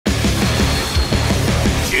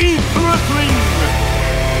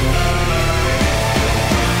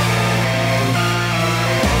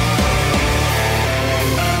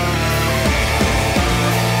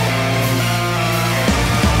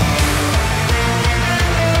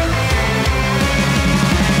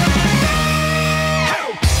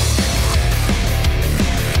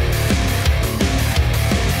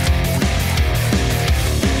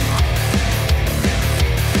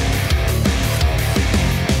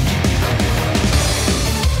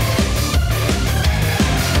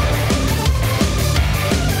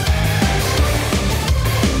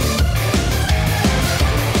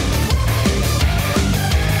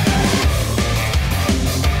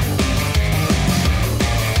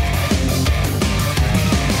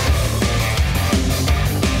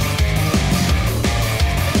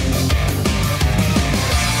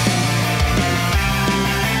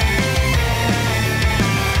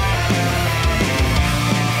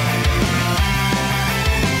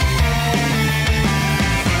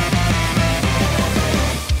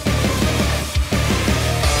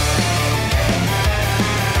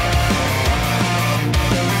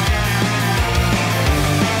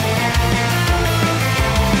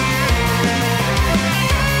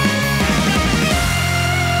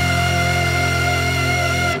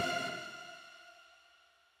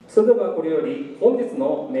それではこれより本日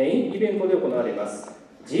のメインイベントで行われます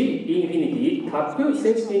G-INFINITY タッグ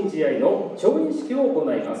選手権試合の調印式を行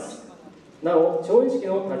います。なお、調印式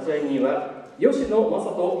の立ち会い人は吉野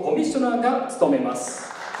正人コミッショナーが務めま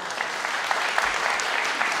す。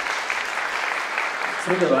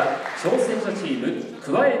それでは挑戦者チーム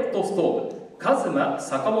クワイエットストーブカズマ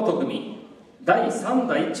坂本組第3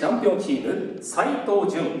代チャンピオンチーム斉藤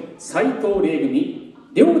潤斉藤玲組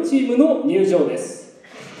両チームの入場です。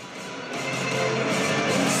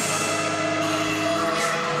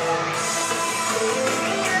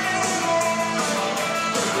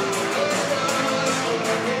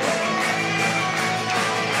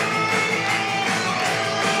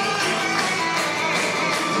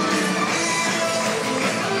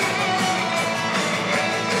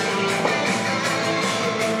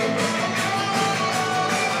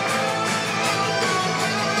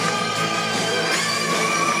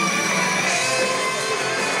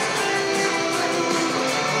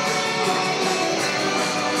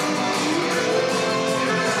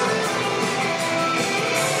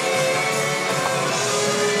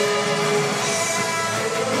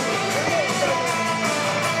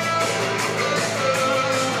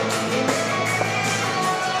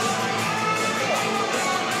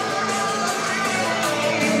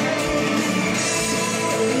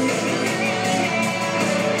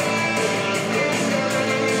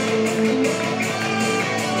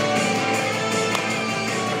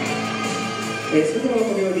それでは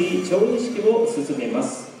これより調印式を進めま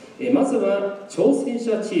す。まずは挑戦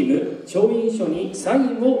者チーム調印書にサイ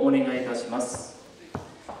ンをお願いいたします。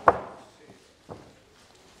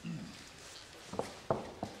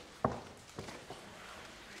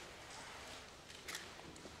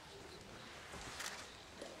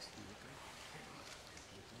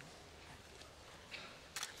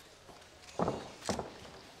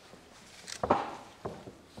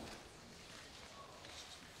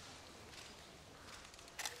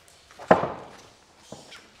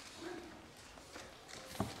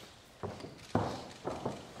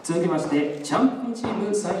続きましてチャンピオンチー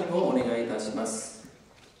ムサインをお願いいたします。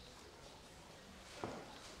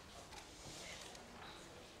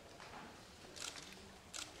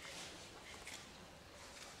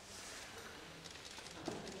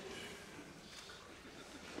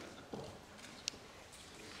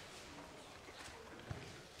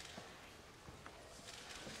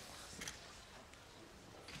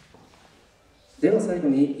では最後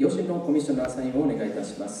に吉野コミッショナーサインをお願いいた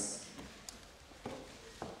します。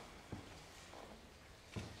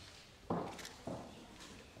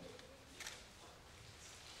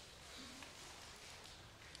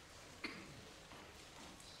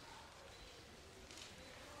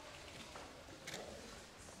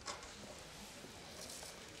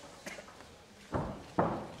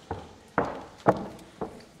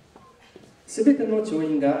すべての調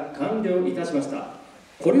印が完了いたしました。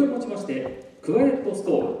これをもちましてクワイエットス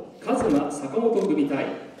トーブカズマ坂本組対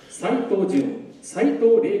斉藤潤斉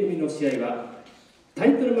藤玲組の試合はタ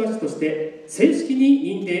イトルマッチとして正式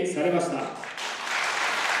に認定されました。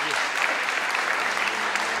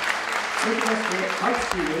続きまして各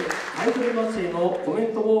チームタイトルマッチへのコメ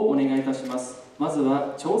ントをお願いいたします。まず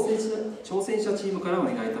は挑戦者チームからお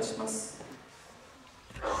願いいたします。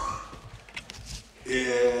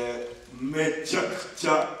めちゃくち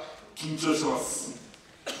ゃ緊張してます。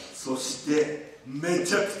そしてめ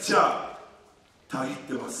ちゃくちゃたぎっ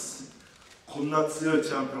てます。こんな強い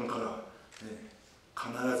チャンピオンから、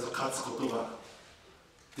必ず勝つことが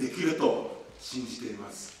できると信じていま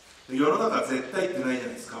す。世の中絶対ってないじゃ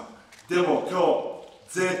ないですか。でも今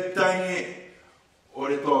日絶対に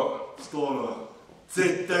俺とストームは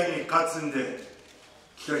絶対に勝つんで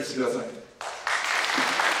期待してください。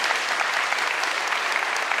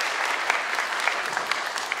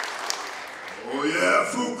おや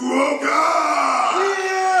福岡、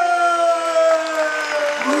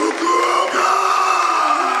福岡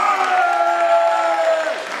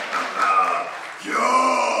今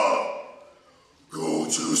日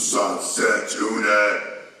53世中で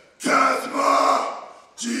カズマ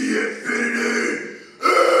G-INFINITY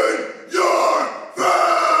in your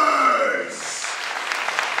face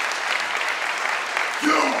今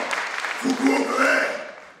日福岡で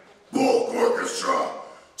ボークオーケストラ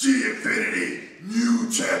G-INFINITY new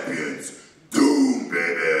champions doom baby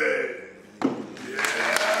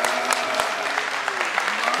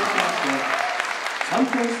チャンピ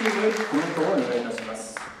オンチームコメントをお願いいたします。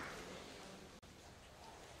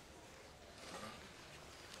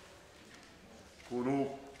こ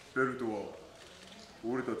のベルトは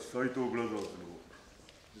俺たち斉藤ブラザーズの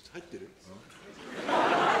入ってる？も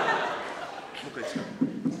う一回違う。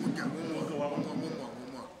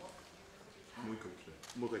もう一回聞きたい。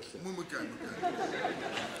もう一回聞きたい。もう一回。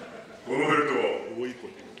このベルトは、おいい声。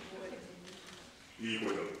いい声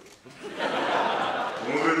だ。こ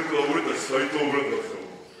のベルトは俺たち斎藤ブラザーズの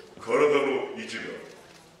体の一部だ。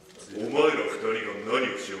お前ら二人が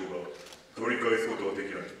何をしようが取り返すことはでき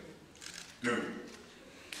ない。ドゥ。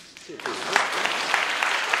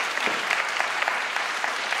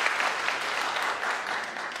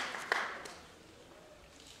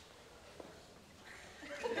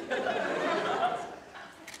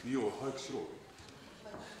いいよ、早くしろ。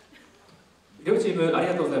両チームあり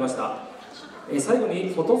がとうございました。最後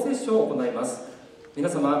にフォトセッションを行います。皆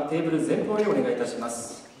様テーブル前方へお願いいたしま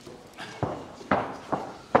す。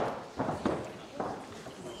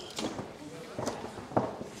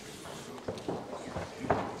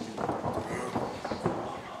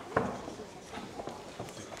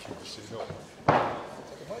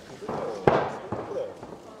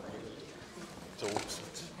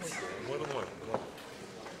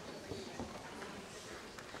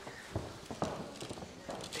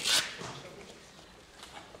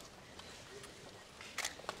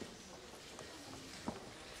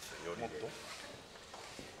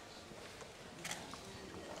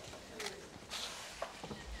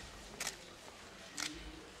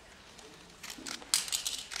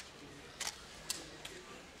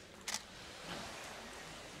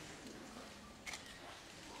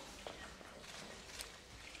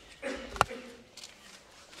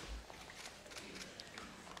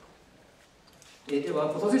では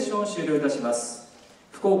フォトセッションを終了いたします。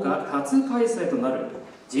福岡初開催となる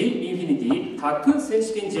G-INFINITY タッグ選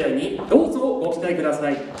手権試合にどうぞご期待くだ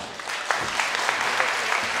さい。以上の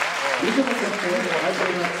選手権の配信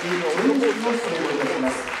マッチ準備を終了いたし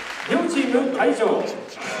ます。両チーム退場。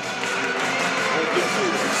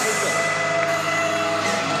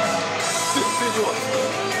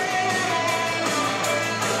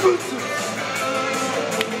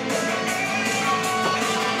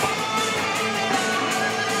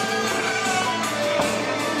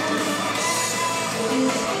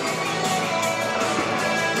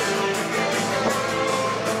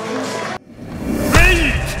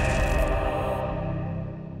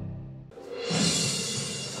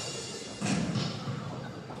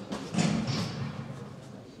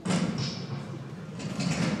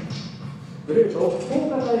グレート福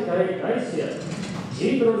岡大会第1試合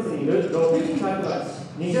G プロレスリング6人タッグマッチ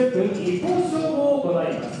20分一本勝負を行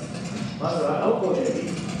います。まずは青コートより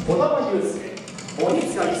児玉裕介、鬼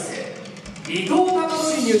塚一聖、伊藤貴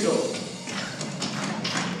則入場。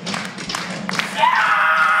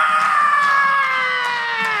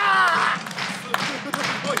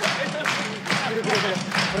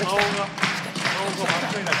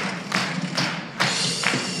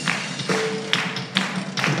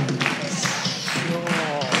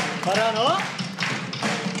からのま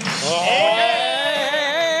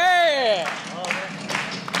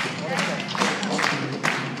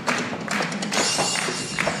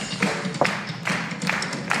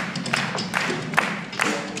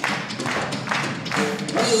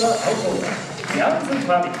ずは青コーナーヤンズフ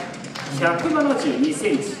ァミ172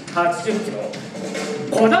センチ80キロ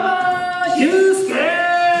児玉裕介、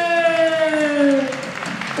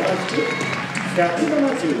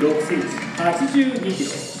176センチ82キ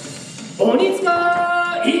ロ鬼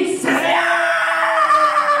塚一聖、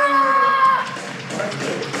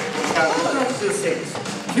170センチ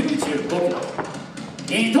95キロ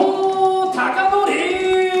伊藤貴則。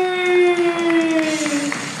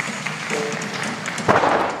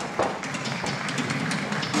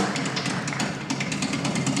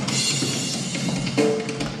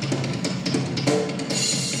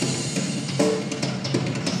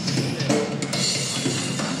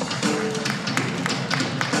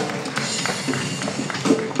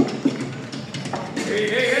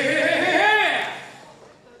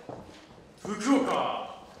福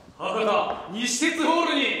岡、博多、西鉄ホー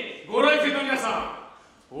ルにご来店の皆さん、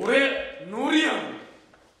俺、ノリヤン、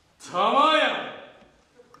タマヤン、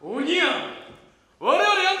オニヤン、我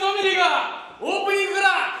々ヤンズファミリーがオープニングから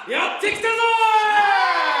やってきたぞー。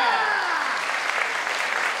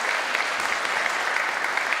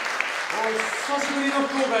おい、久しぶりの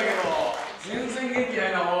福岡やけど、全然元気な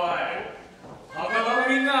いな、おい。博多の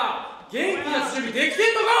みんな、元気な準備でき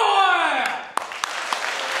てんのか、おい。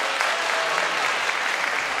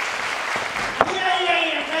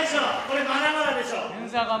これまだまだでしょ。全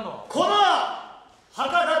然あかんの。この博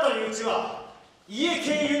多という地は家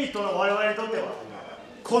系ユニットの我々にとっては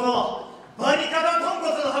このバリカタ豚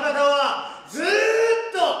骨の博多はずーっ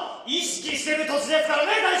と意識してる土地ですから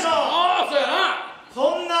ね、大将。ああ、そうやな。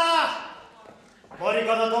そんなバリ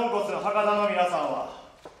カタ豚骨の博多の皆さんは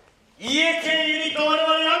家系ユニット我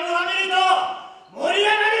々ヤングファミリーと盛り上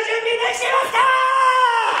がる準備できてますか？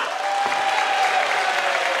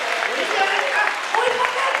追い込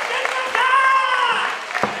んでできますか？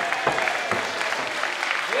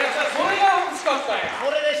いや、じゃあそれが欲しかったんや。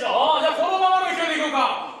これでしょ。じゃあこのままの勢いでいこう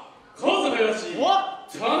か。河野林、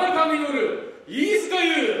田中稔、飯塚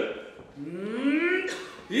優、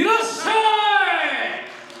いらっしゃい。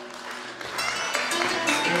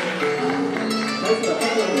まずは過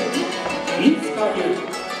去の飯塚優、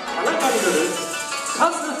田中稔、勝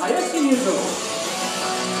林入場。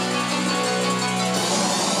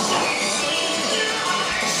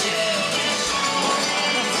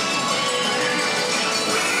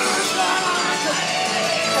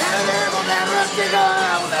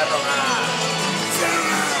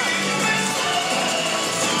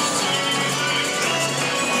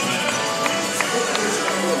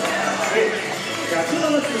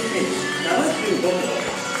171センチ、75キロ、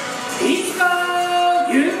飯塚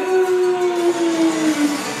優。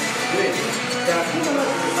173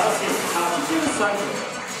センチ、83キロ、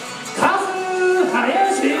勝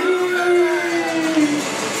林。第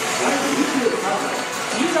23代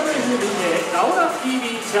GWF リーラオラ TV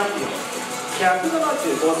チャンピオン、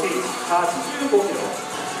175センチ、85キロ、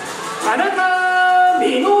田中稔。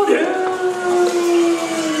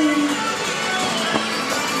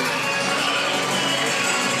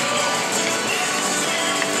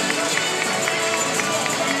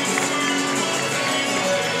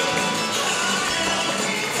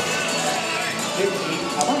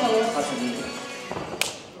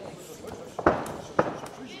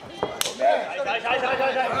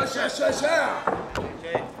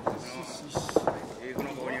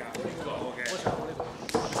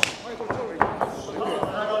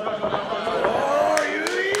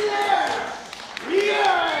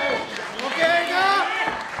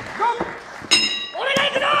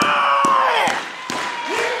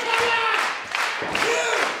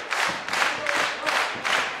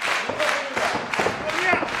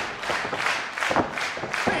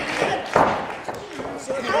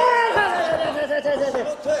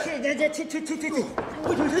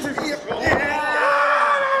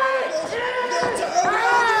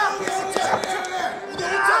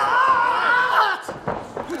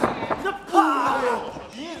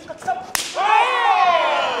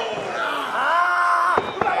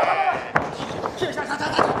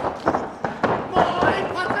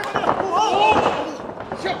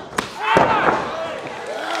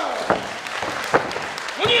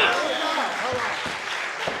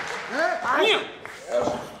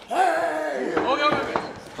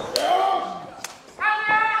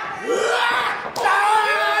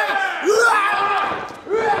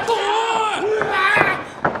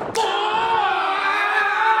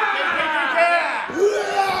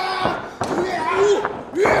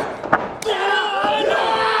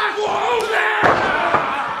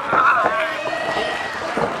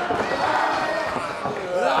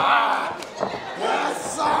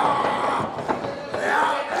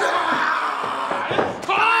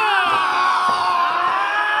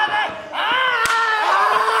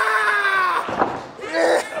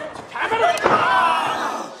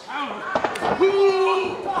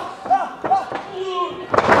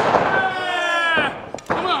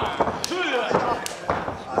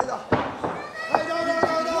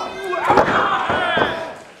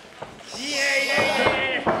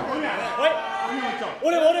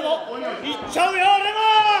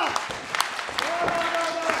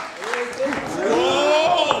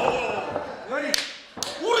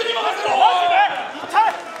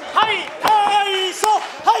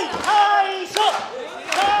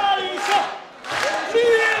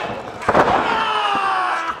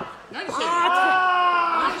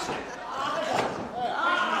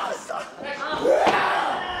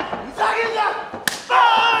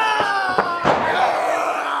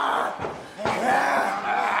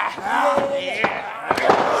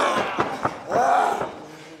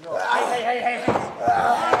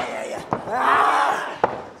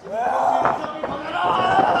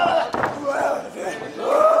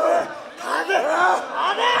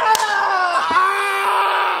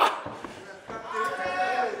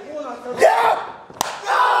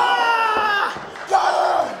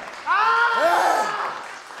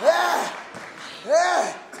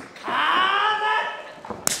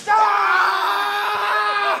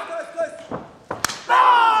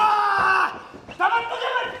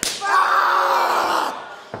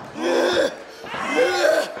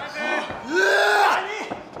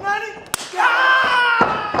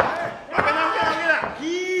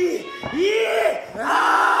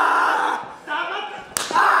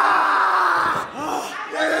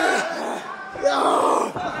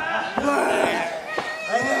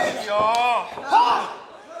は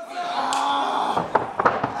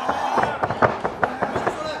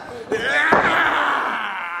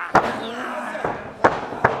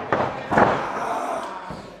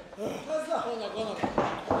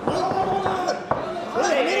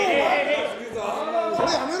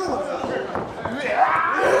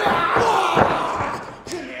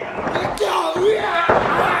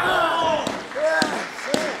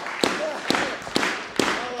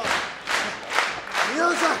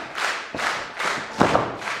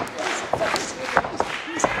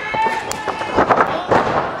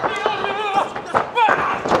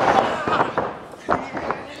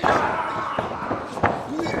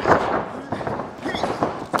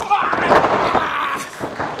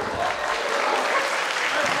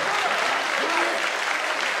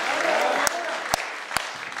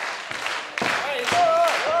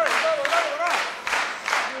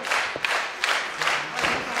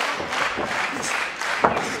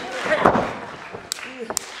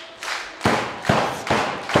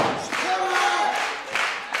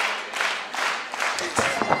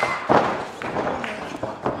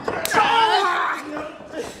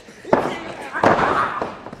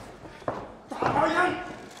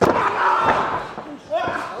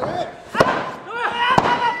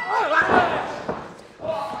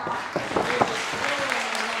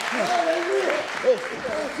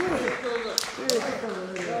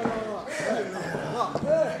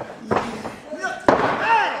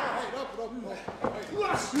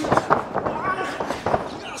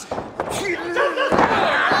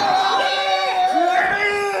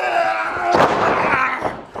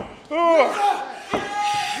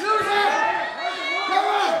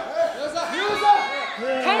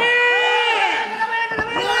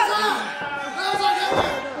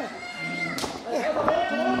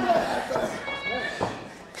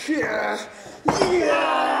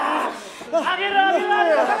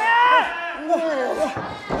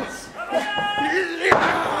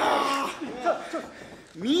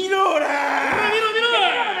見ろら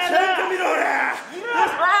ちゃんと見ろら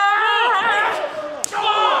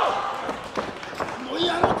もう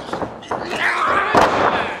やろうと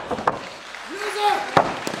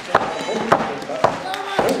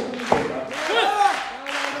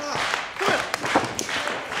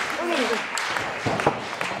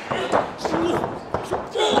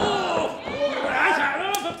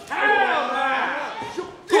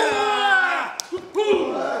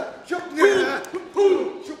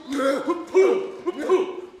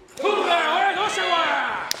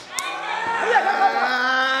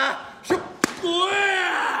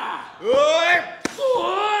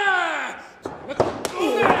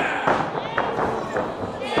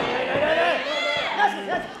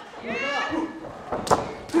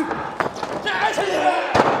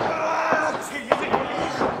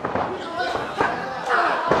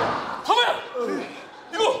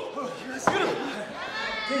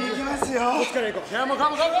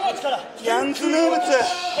ヤンズ名物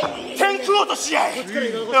天空落とし合い。よ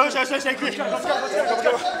しよしよし行く。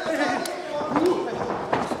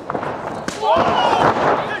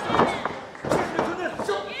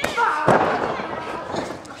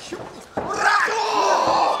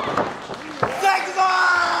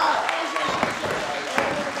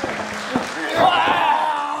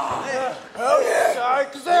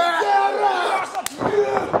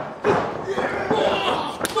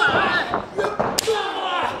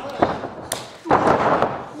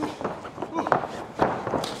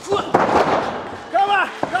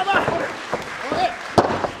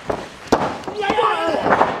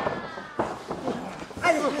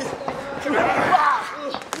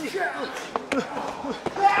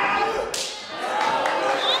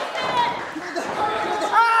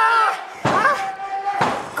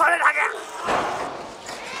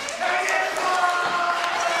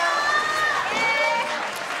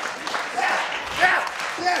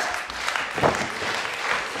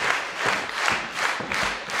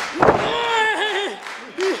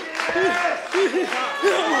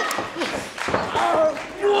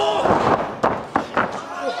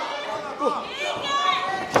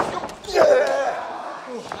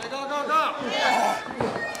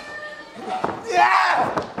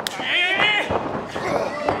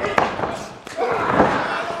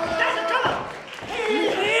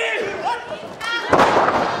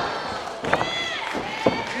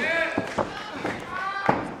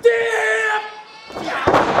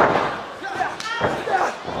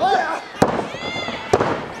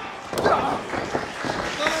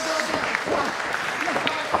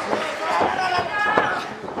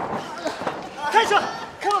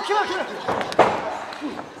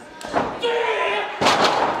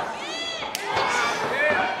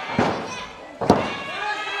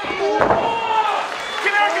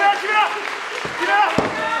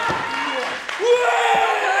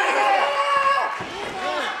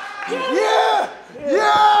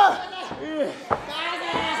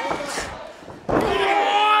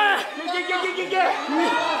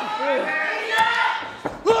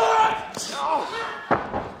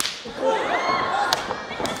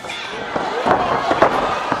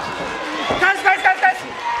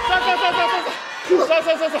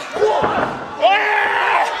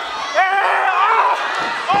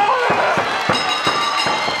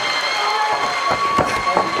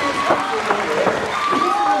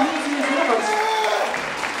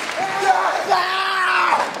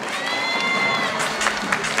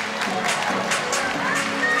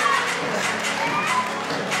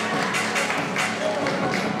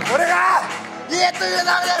というナ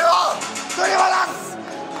メダルを取り戻す。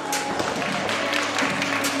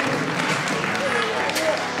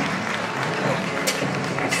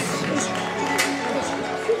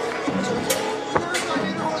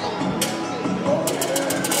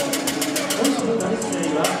今週の第1試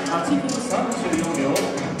合は8分34秒、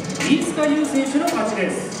飯塚優選手の勝ち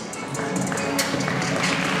です。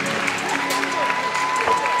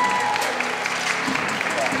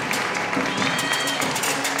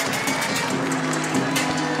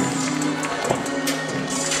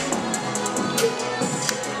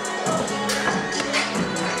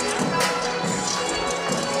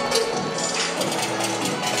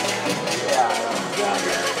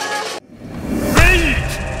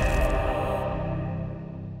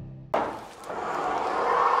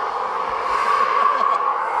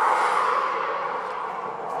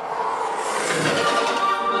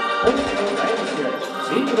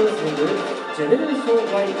ジェネレーション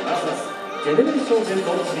Y vs ジェネレーション Z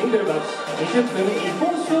シングルマッチ20分一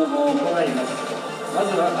本勝負を行います。ま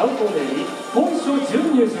ずはアウトデーに本所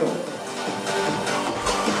準入場。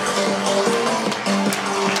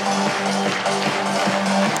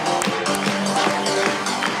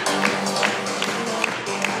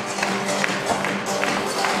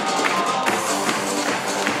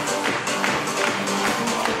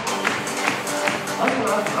まずは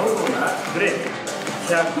アウトがグレー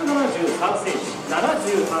173センチ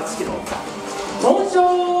78キロ本所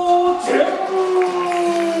準。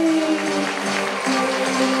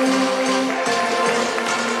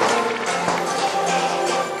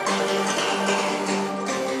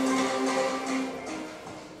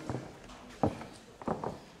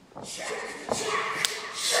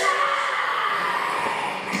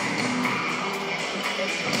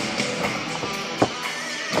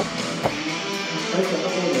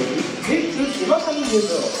チェック島谷入場。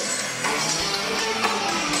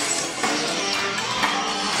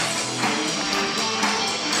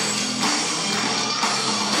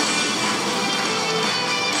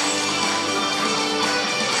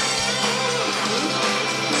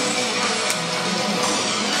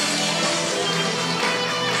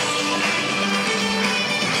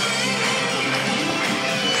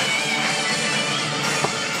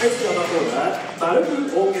対するコーナーバルブ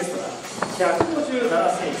オーケストラ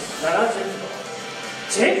157センチ70キロ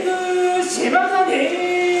チェック島谷。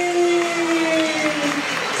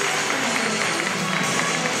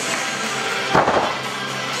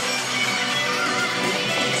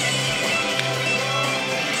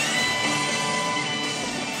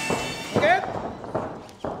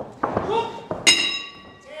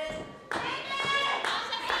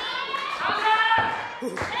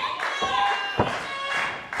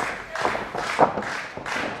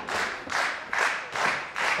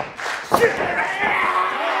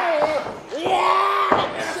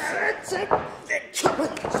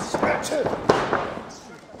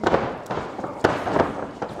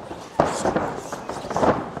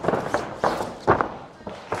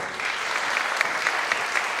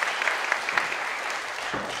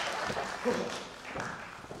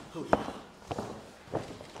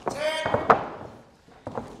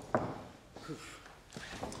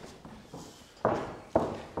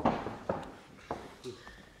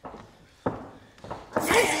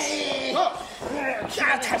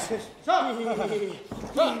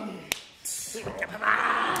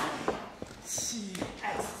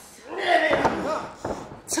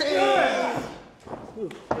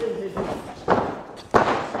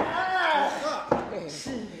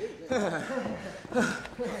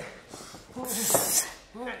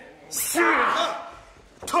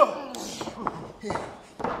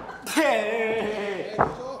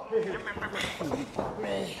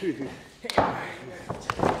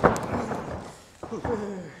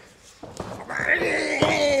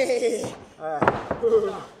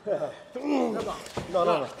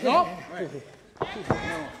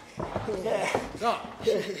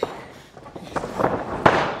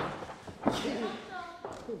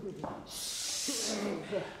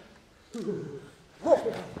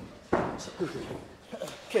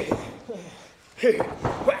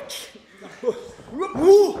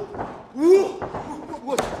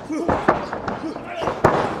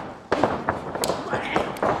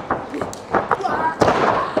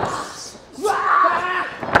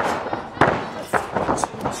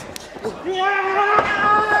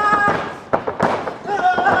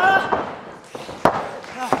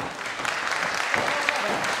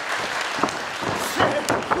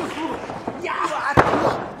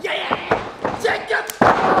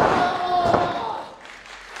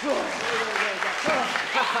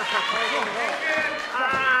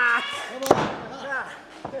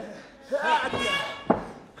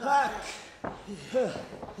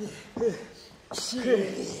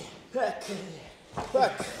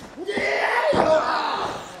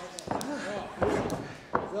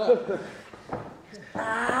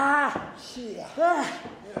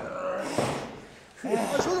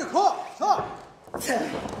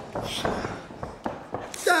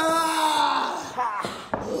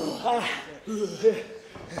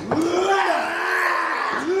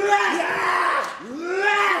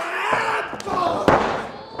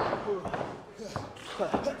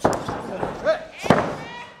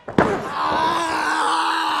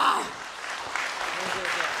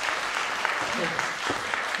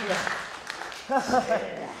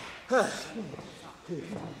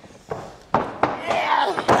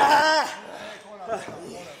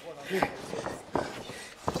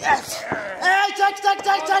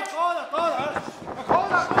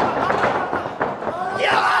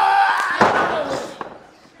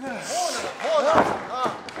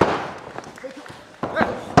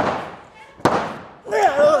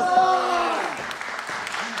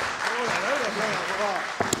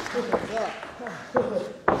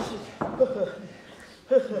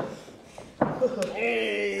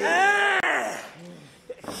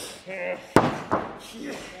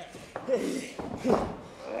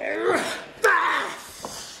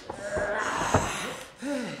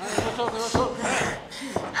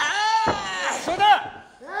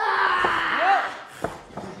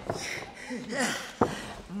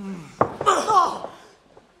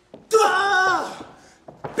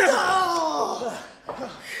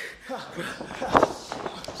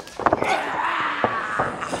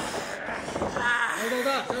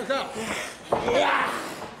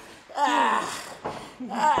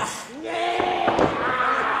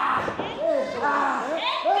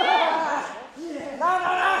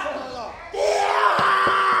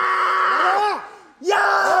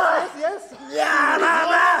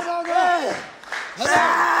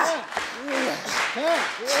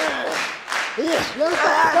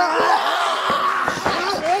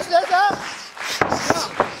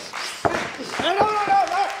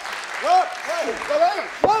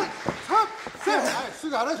す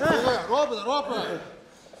ぐ歩いてください。ロープだ、ロープ。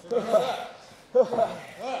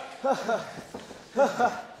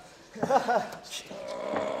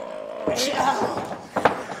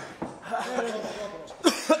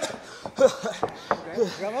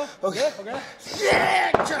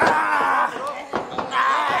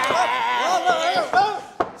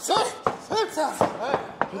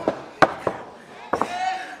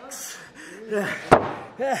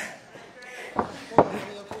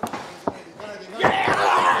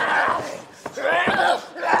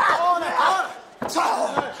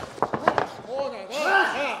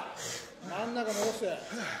真ん中戻して。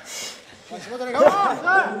足元に5分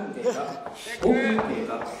経過。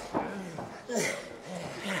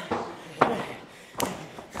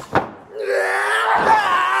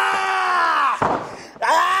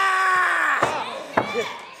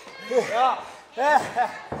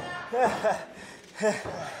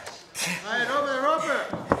はい、ロープだ、ロープ。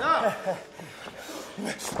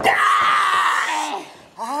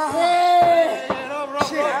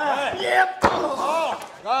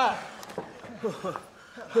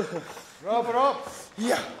ロープ、ロープ。い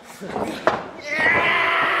や。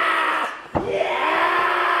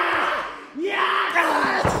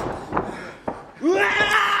うわ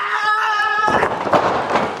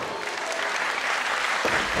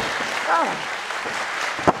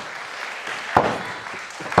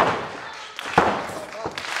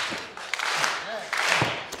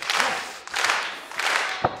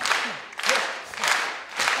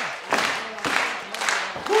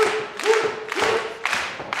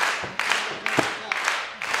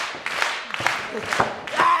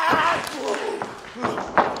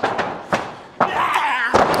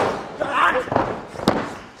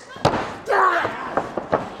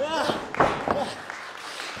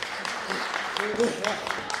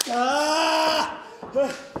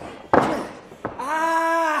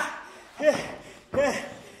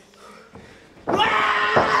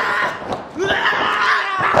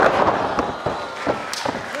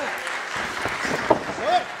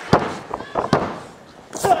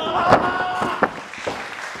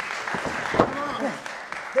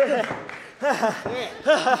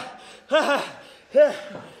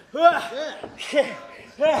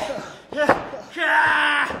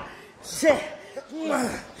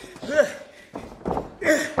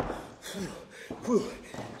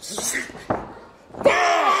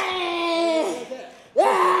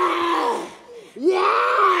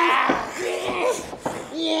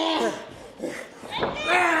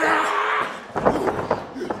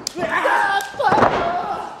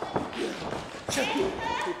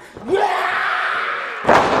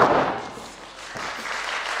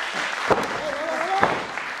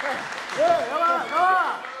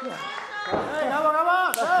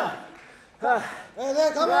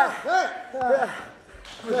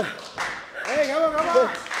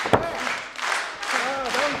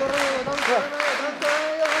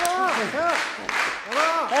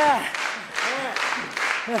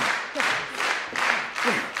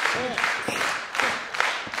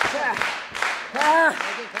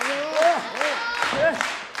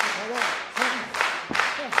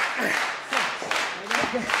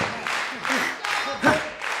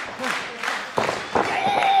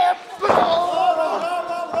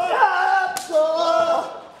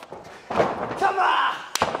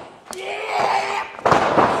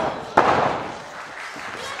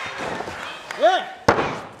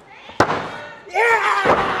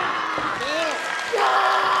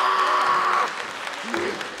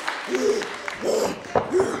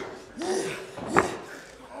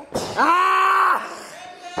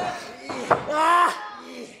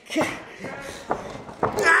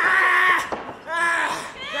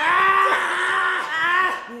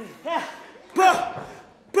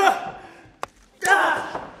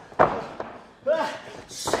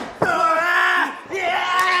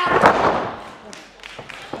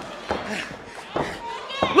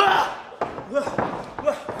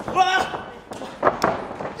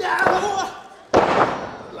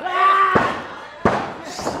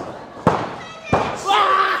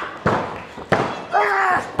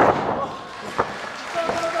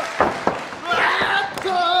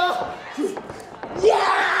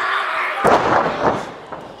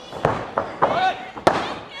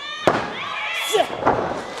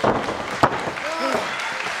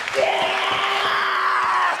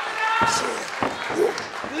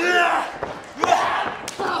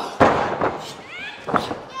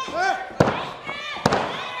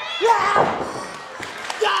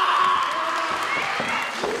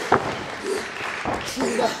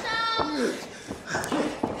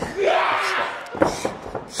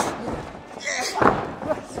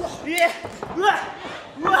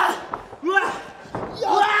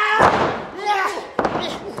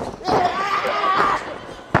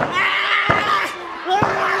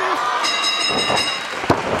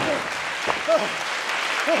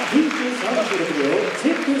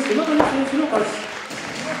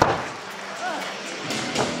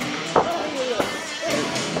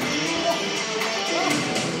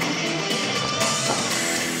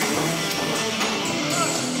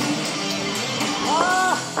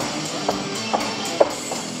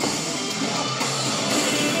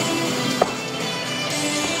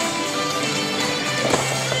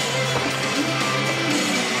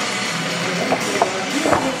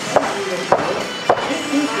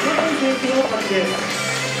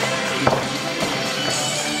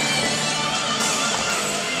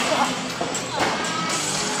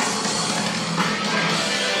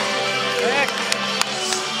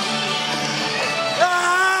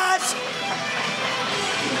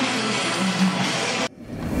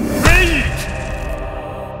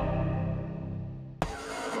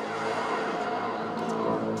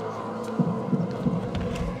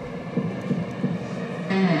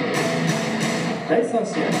3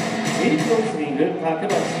試合、G プロレスリングタッグ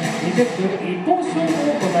マッチ20分一本勝負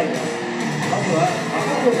を行います。まずは赤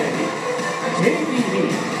道で JD リ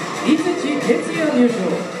ー、井土徹也入場。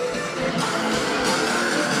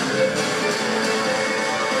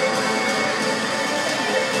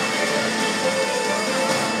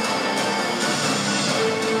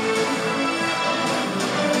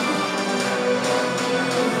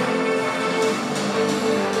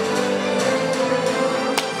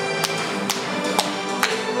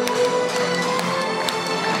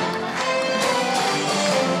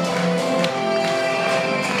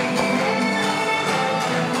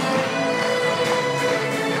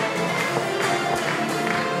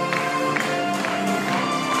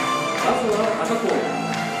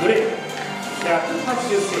グレー180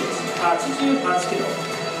センチ88キロ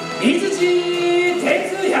井土徹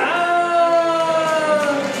也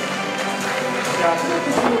167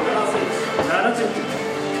センチ70キロ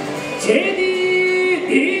JD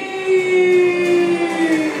リー。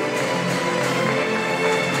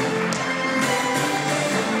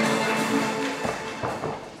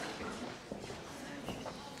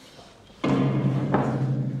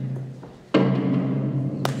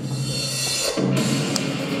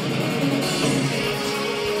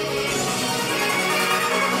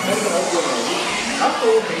佐藤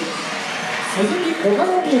恵一、鈴木鼓太郎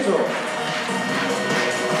入場。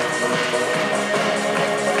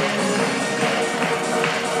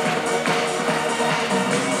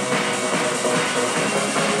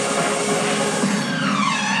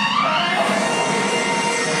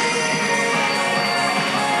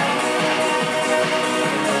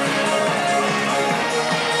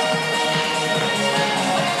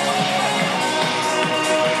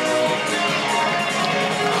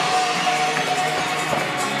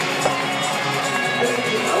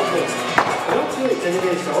ジェネレ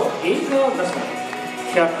ーションインターナショナ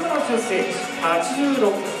ル170センチ86キロ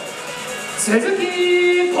鈴木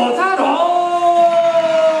鼓太郎。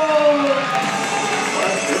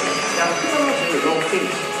176センチ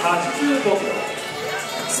85キロ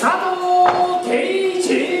佐藤恵一。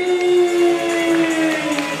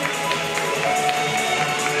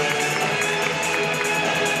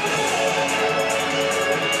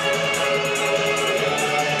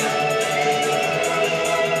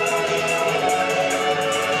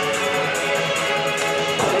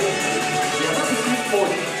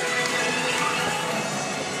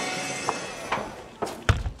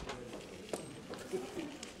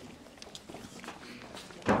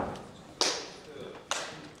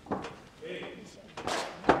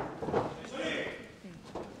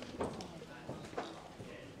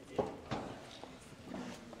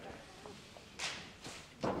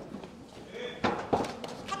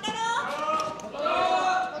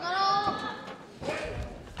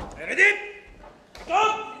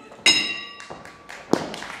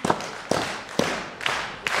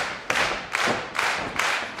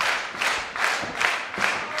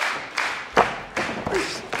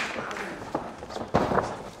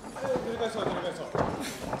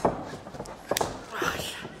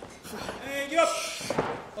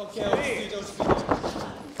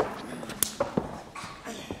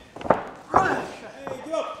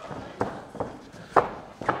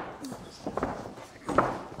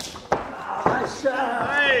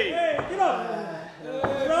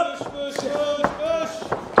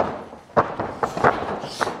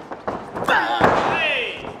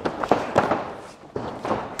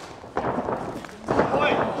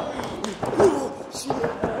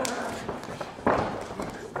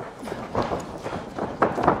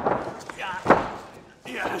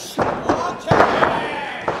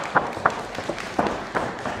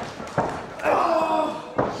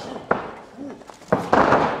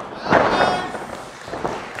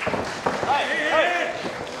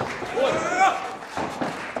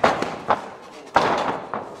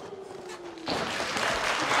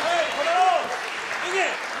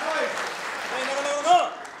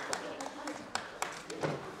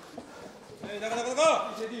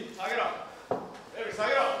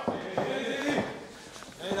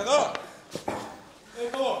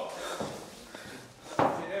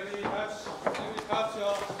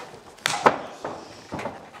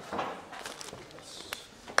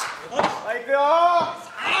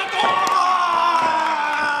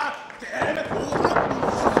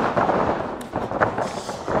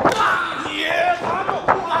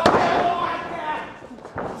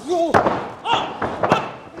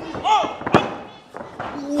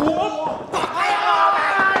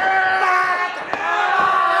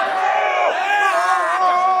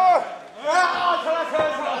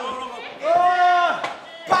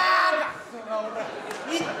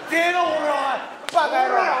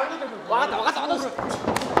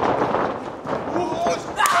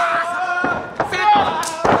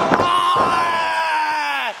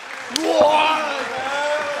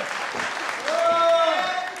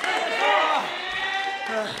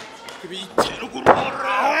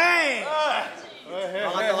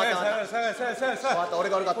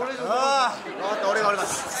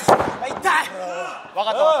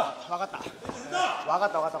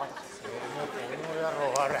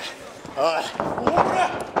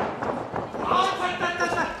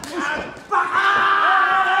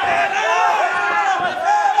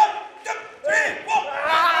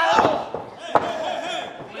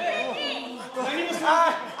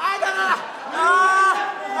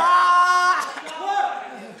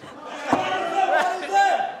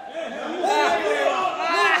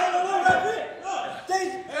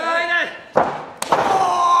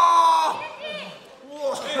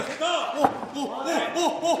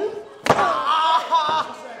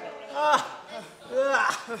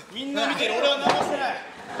みんな見てる、俺は何もしてない。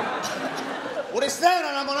俺してないよ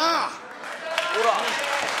な、なんもな。ほら。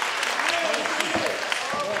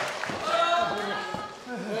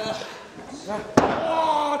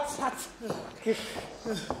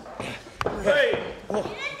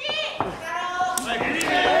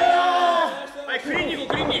はい、クリーンに行こう、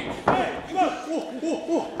クリーンに。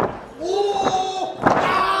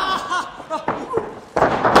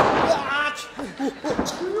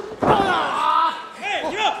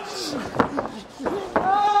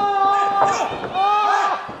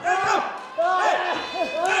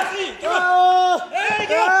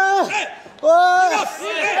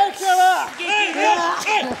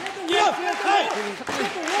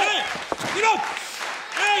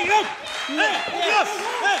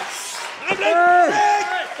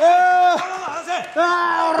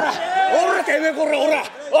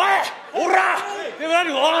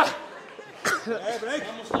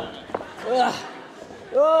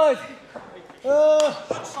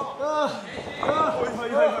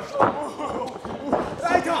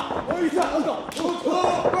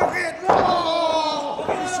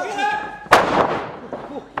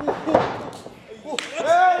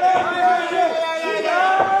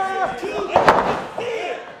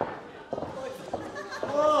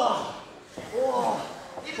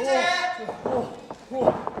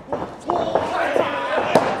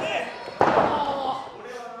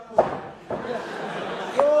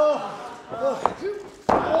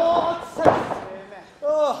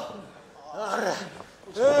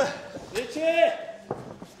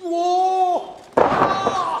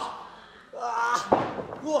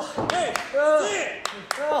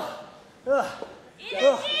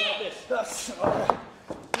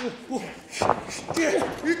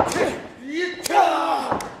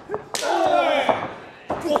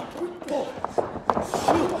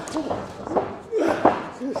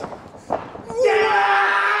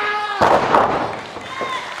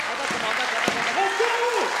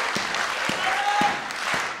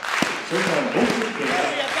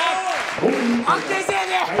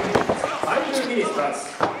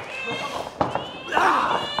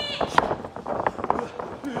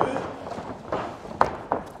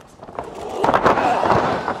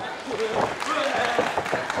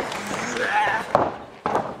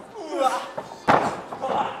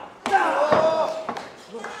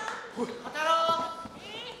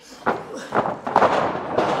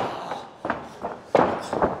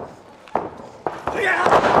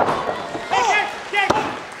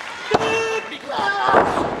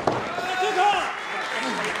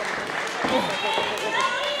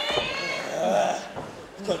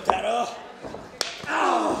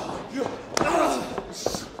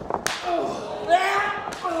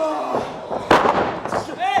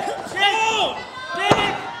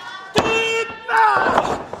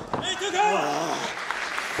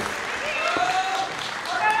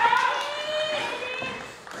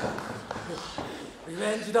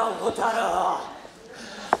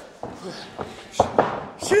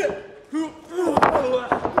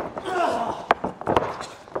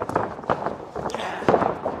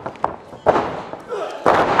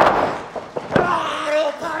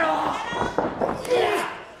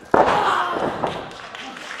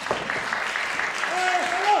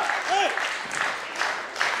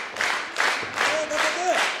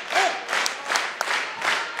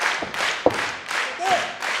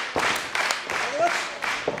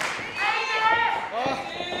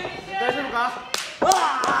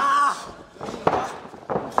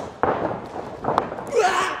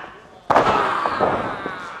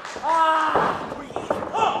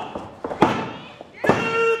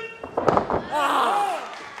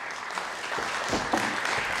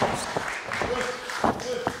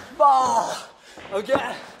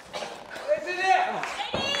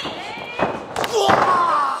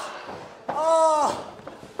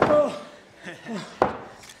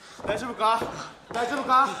大丈夫か？大丈夫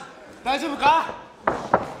か？大丈夫か？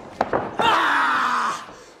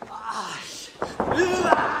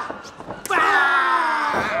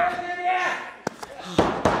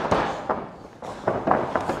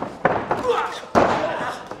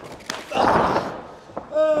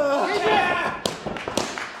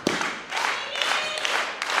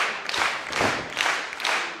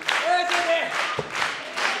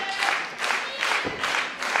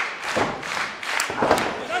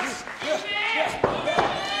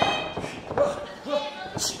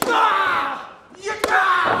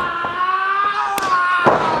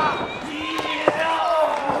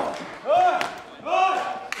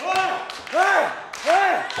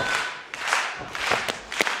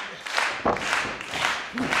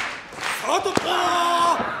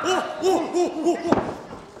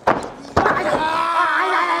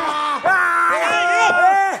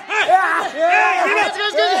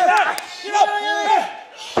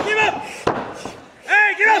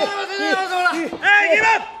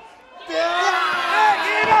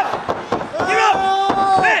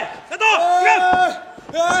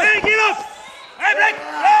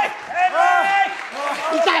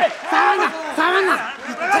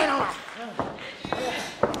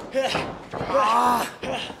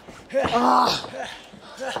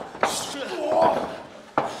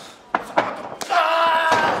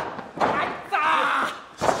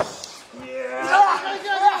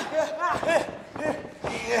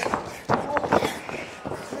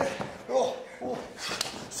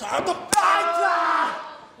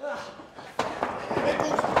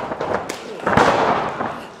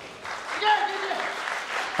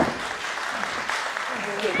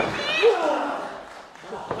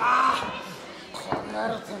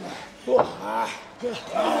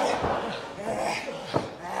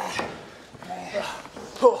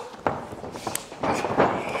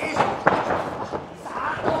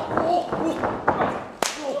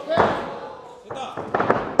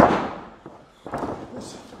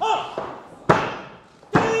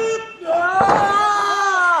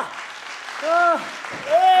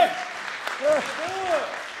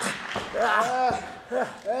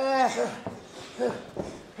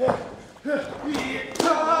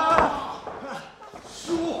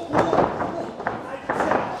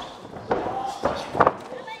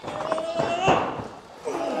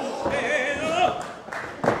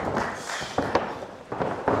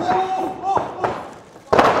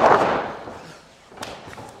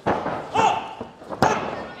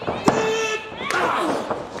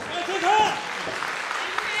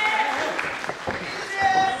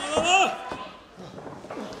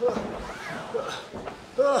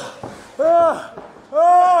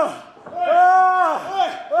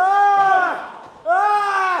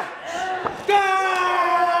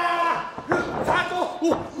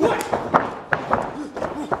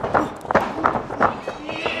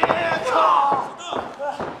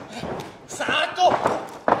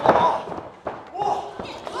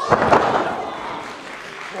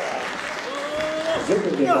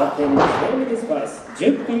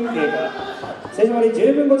 10分経過。選手割り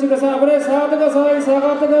十分ご注意ください。危ない。下がってください。下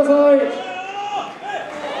がってください。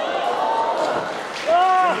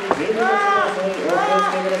十分ご注意ください。お気を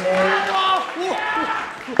つけください。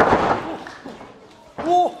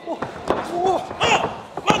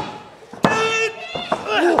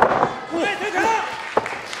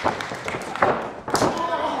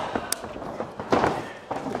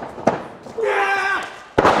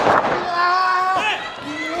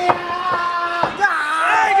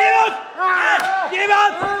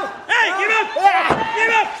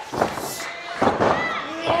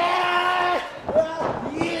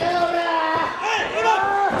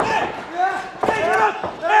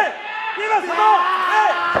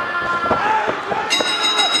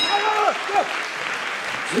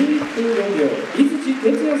11分4秒、井土徹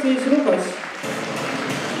也選手の開始。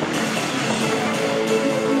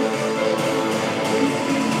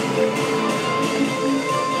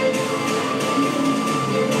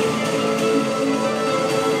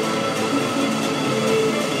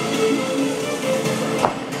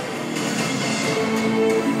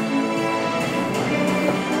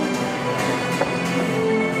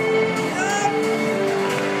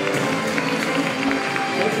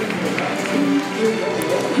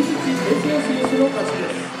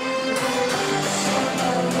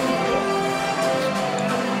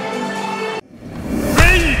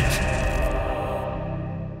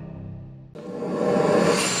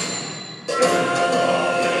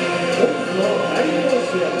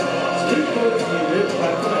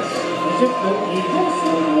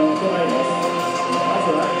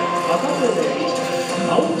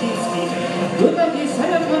青木いつ希、宇崎さ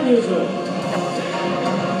やが入場。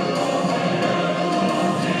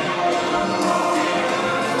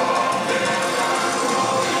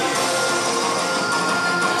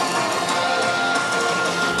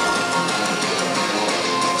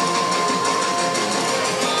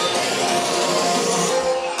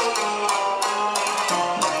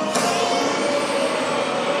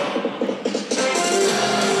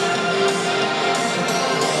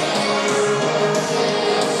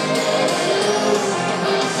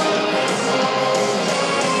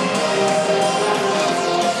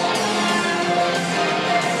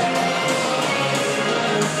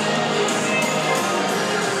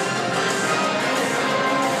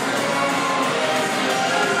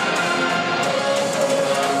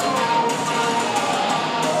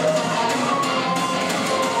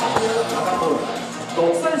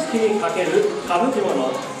式にかける歌舞伎者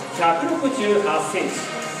168センチ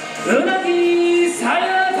うなぎさ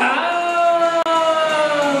やた。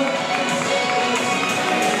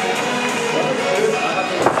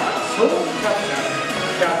小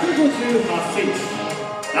158センチ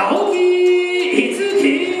青木いつ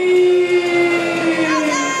希。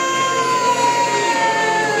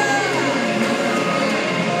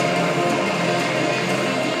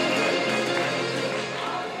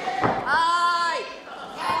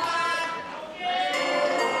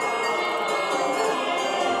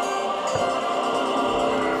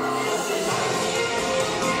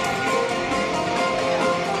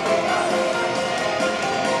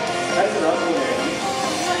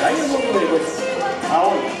ダイヤモンドエゴイス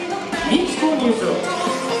青いミチコ入賞。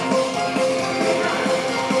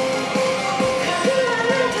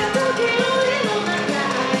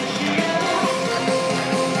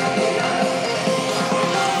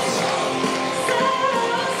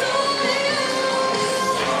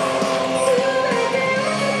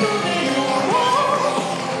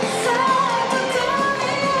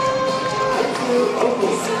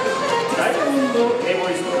ダイヤモンドエゴ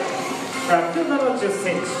イス170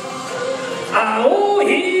センチ青い。ダ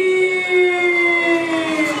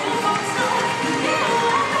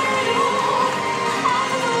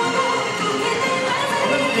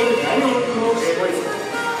イヤモンドエゴイス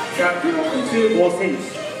165センチ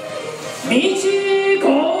ミチコ。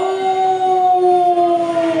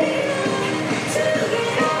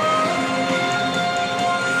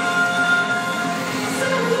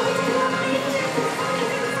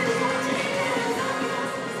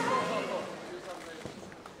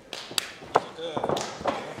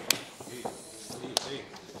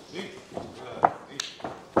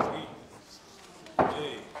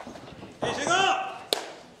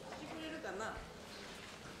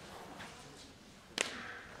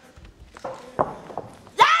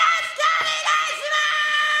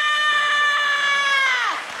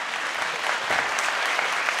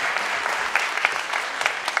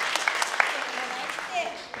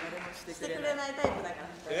してくれないタイプだから。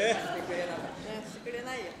してくれない。してくれ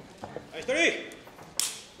ないよ。はい、一人。い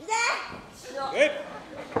で。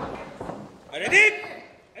はい、レディー。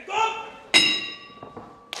はい、ゴー。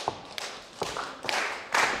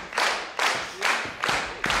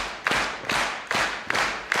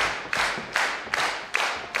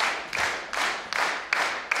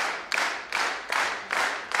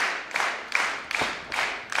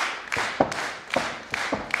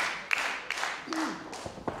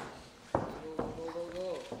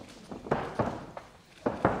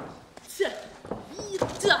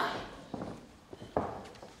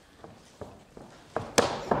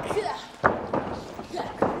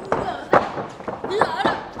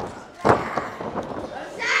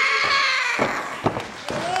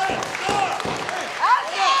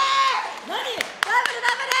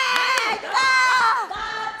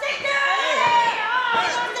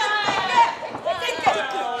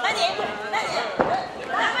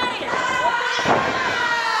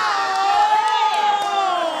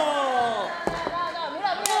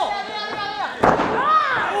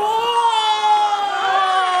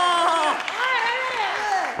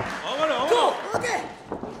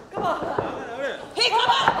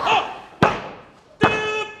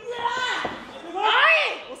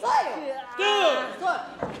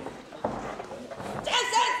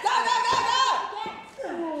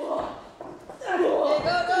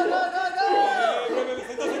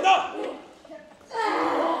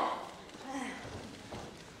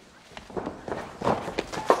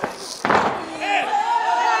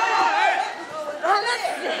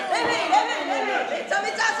めちゃめ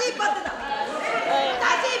ちゃ足引っ張ってた。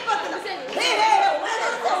足引っ張ってた。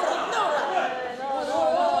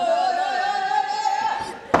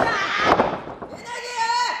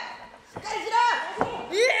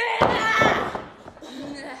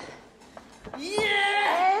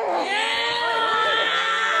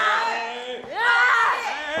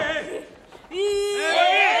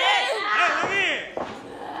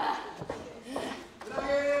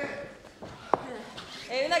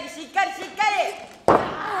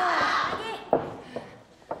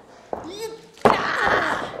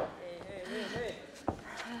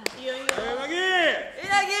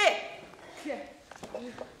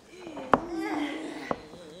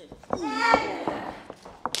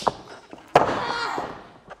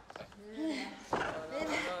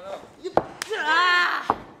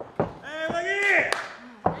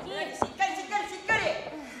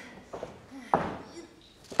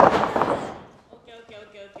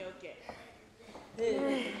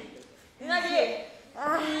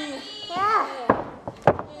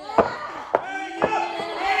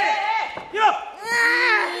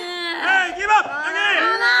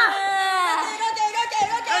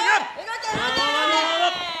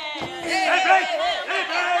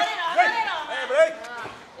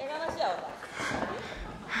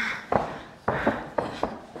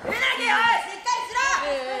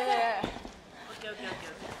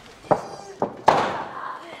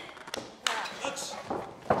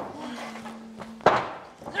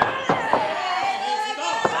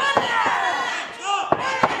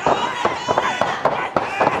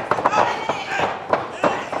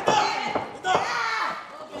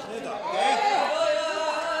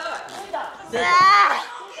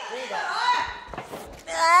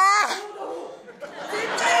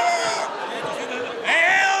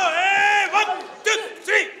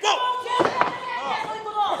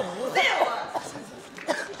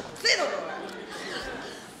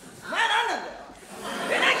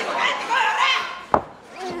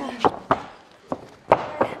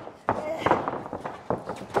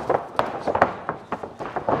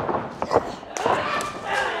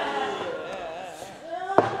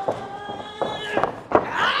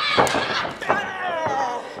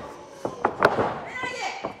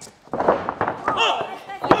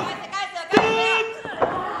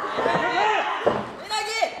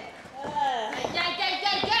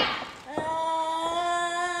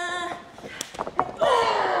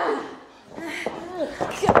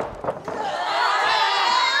い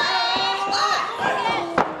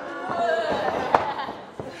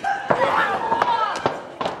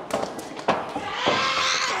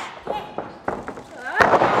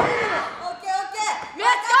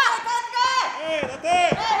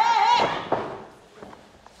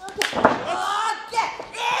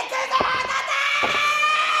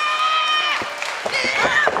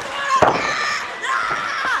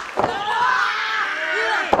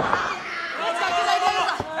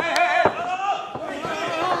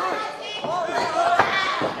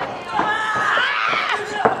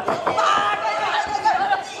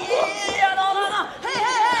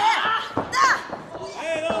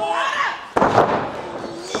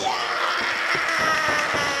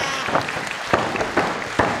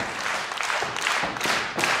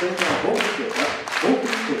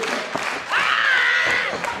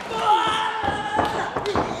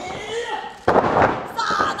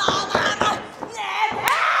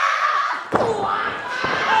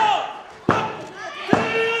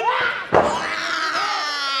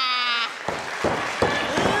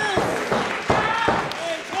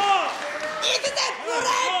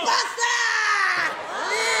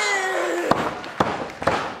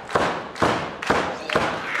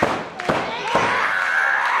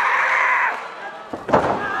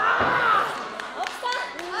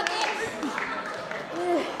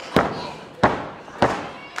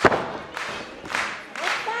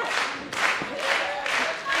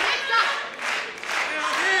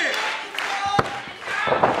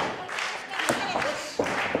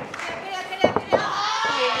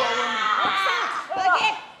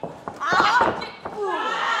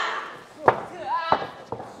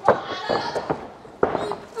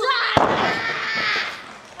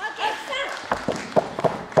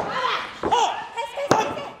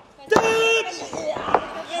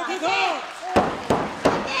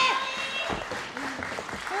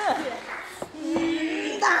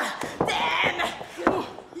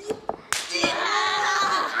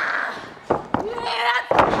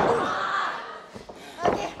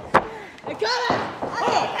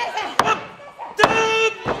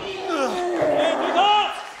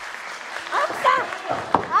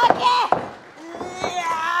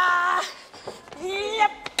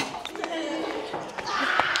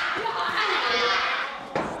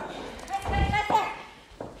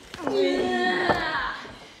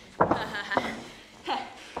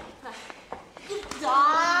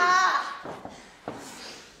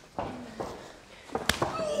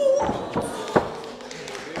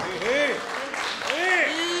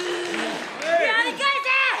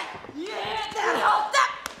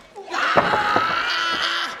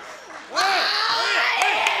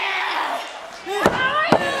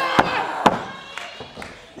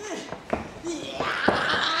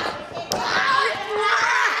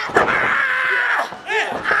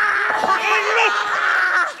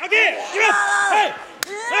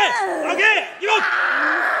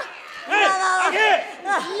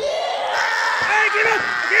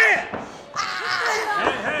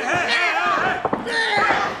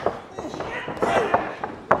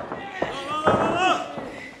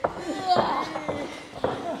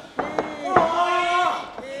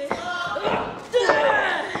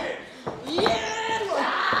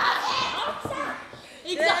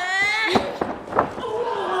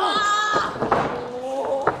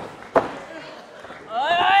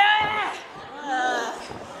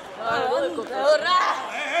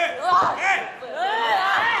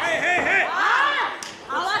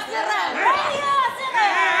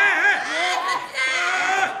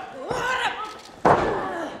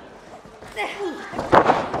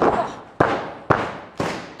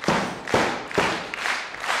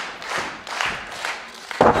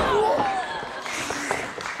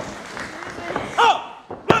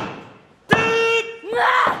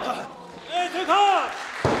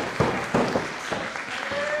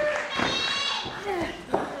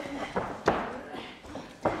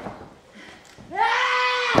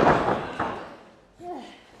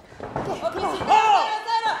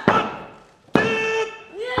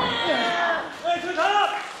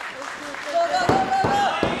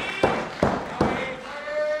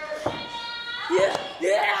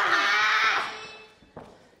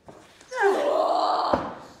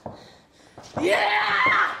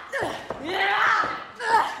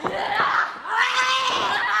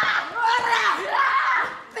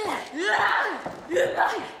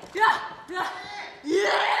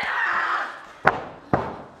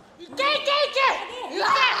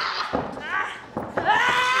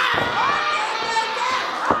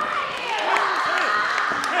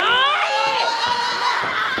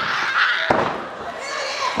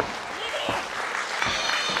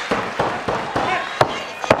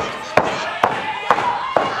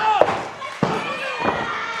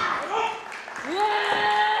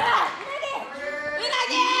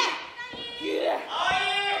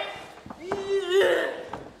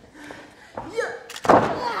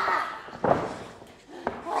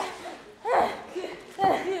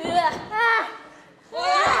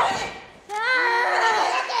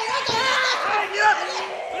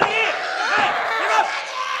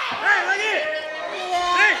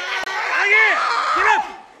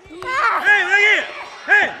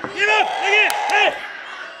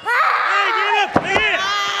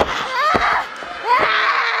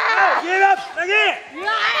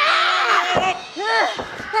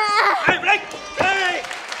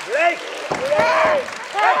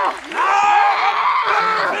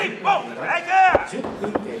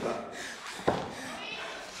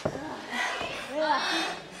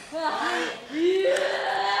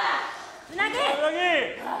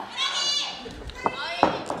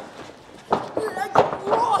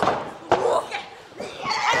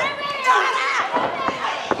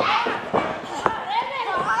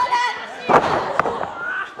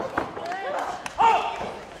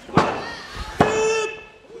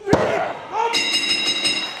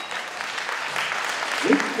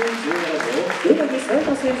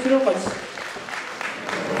勝ち。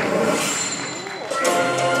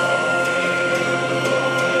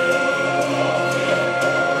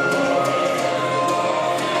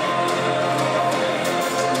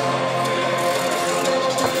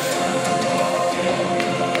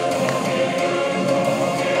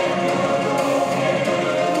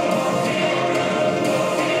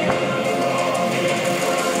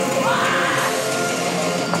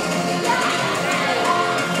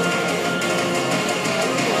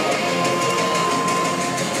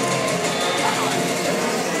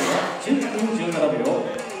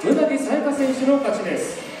選手の勝ちで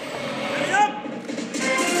す。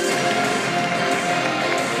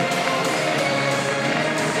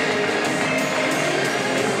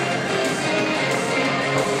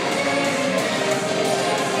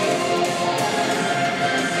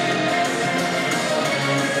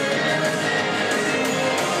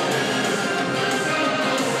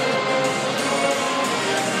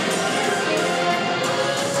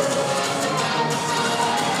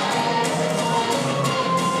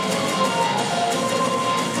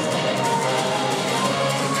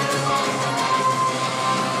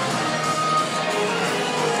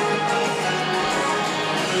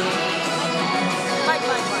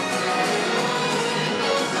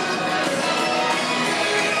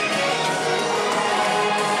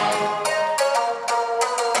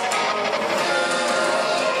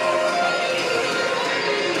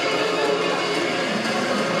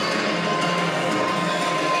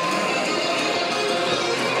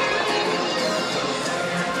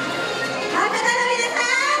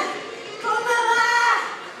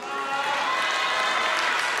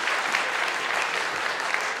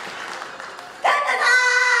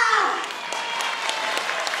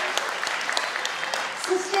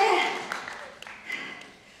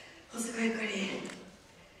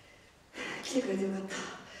来てくれてよかった。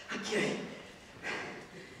はっきり。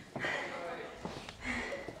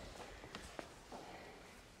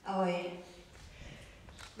葵、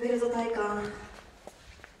ベルト体感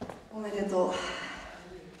おめでと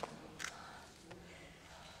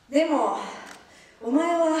う。でもお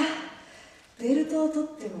前はベルトを取っ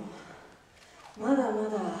てもまだま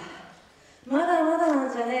だな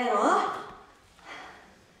んじゃねえの？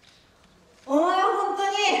お前は本当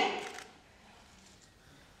に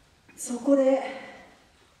そこで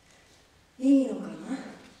いいのかな？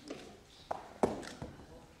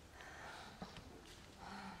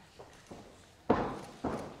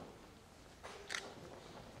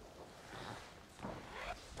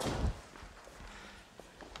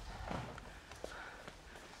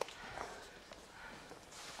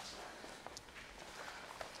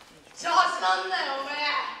調子乗んなよお前。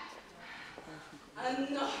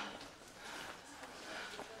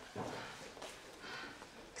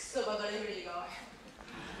クソバカレフェリーが。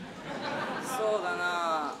そうだ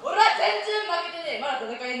な。俺は全然負けてねえ。まだ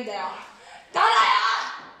戦えんだよ。ただよ、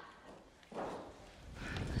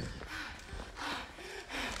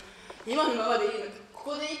今のままでいいのか、こ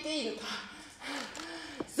こでいていいのか、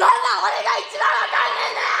そんな俺が一番わかんね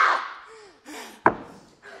えんだよ。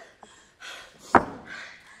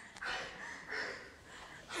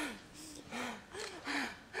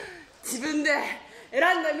自分で選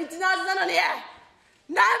んだ道のはずなのに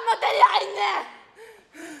何も手に入んね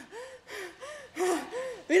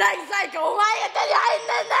え。裏切さえかお前が手に入ん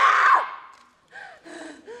ねえんだ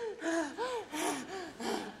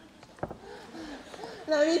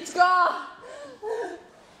よ。なあみちこ、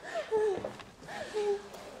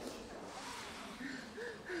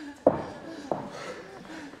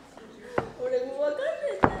俺もう分かんね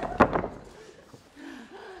えんだよ。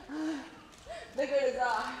だからさ、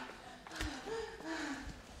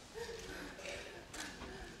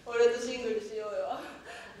俺とシングルしようよ。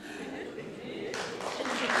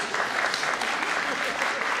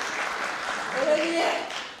俺に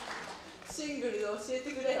シングルで教え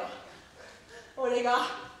てくれよ。俺が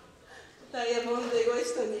ダイヤモンドエゴイ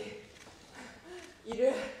ストにい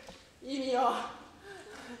る意味を、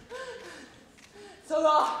その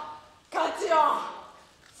価値を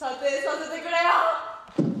査定させてくれよ。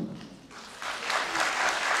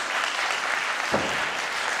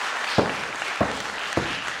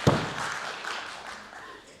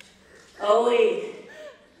葵、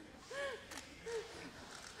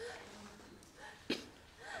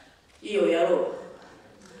いいよ、やろう。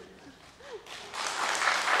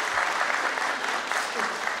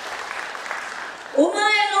お前の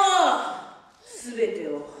すべて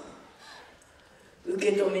を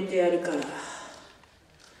受け止めてやるから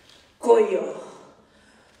来いよ。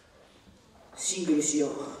シングルしよ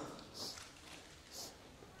う。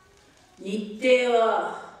日程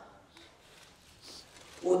は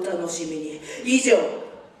お楽しみに。以上。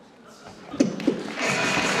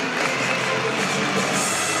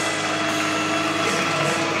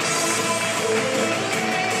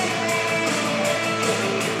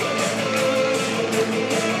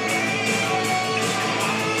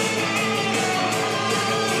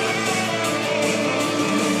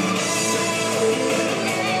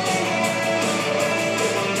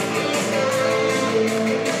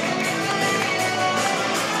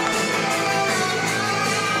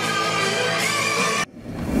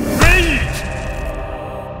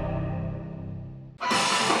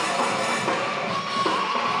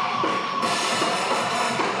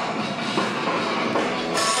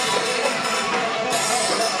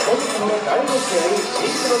第5試合、新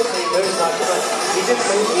プロレスによるサークル20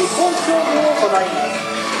分日本勝負を行います。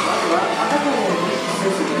まずは博多門に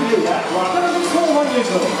鈴木優也、渡辺壮馬入場。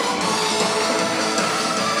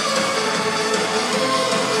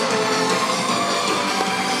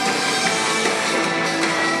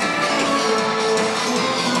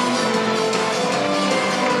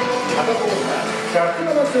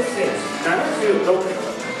170センチ、76キロ、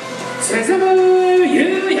鈴木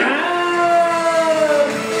優也。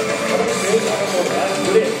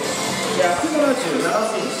グレー、177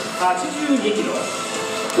センチ、82キロ、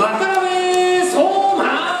渡辺壮馬。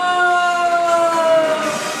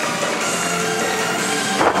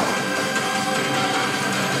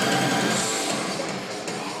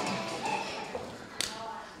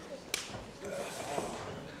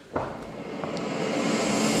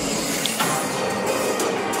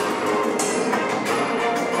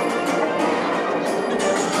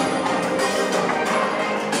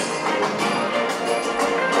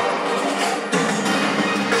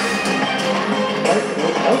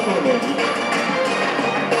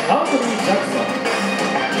ハートリー、ジャクソン、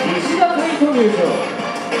石田凱士入場。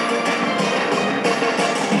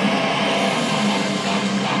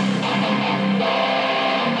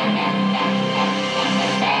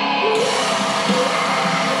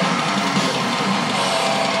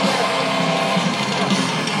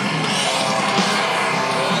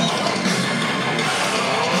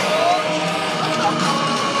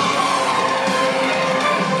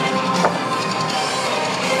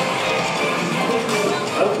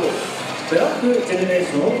ブラックジェネレー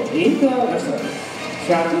ションインターナショナル、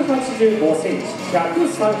185センチ、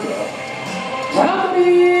103キロ、ハートリ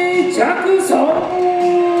ー・ジャクソン。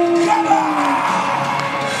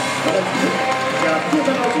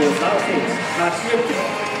173センチ、80キ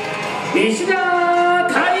ロ、石田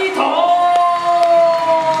凱士。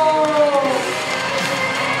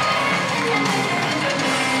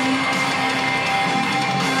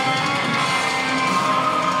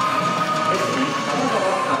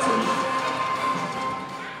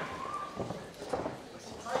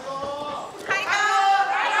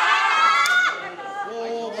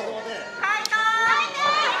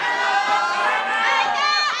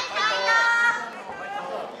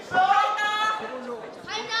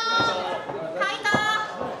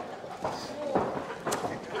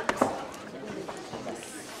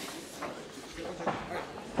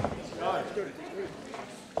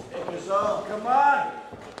Come on!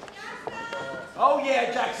 Oh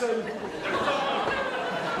yeah, Jackson!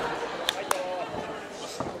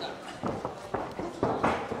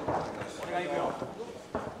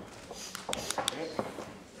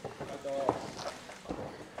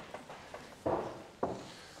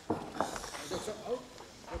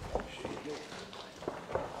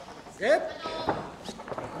 Good.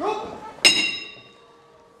 Go.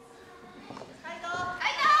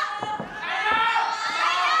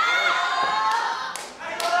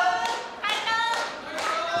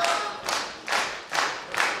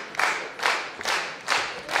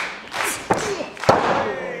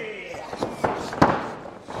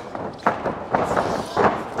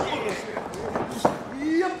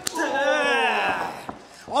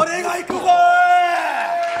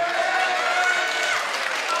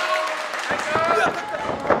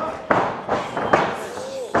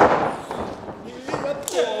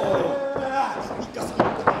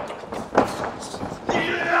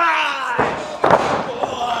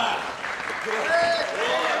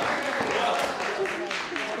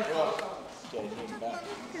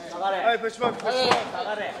 Hey, push back, push back. 下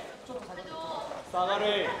がれ。下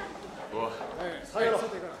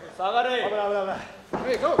がれ。危ない危ない危ない。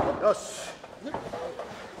Hey, go. よし。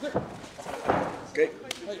Okay.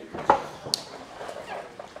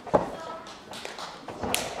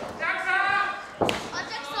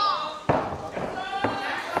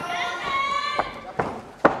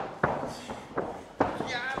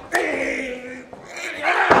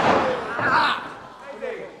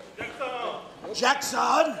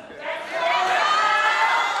 Jackson!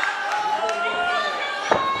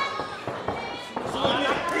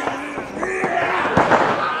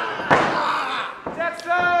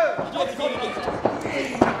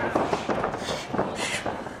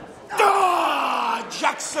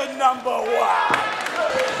 Jackson number one!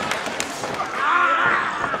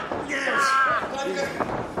 Yes!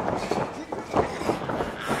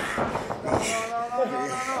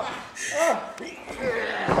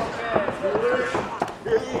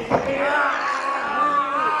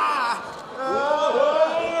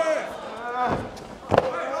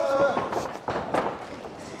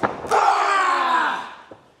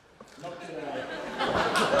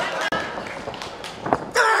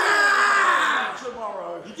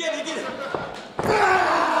 You get it.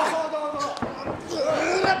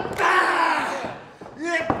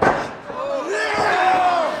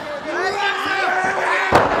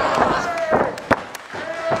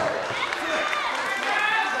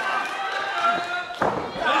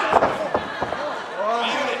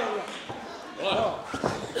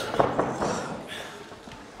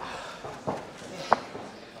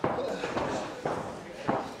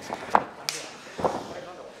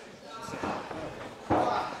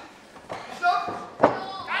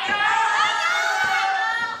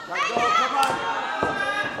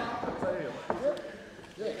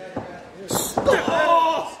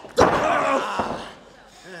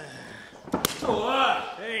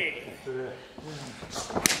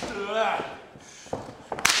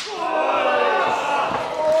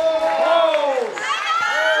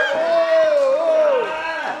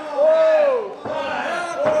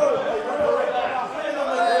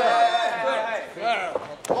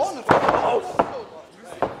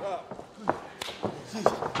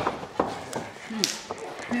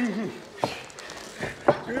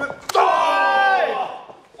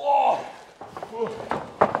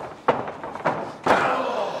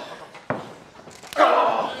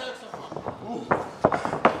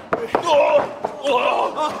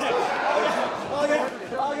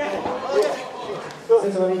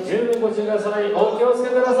 をつけ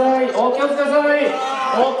てください。お気をつけください。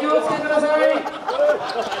お気をつけください。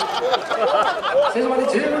選手まで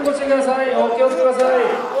十分ご注意ください。お気をつけください。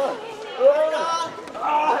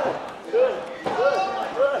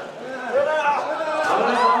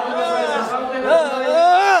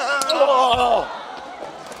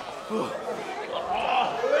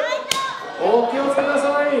お気をつけくだ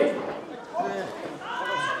さい。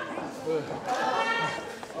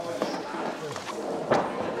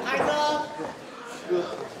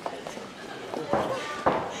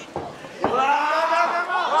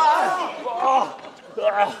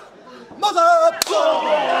まだ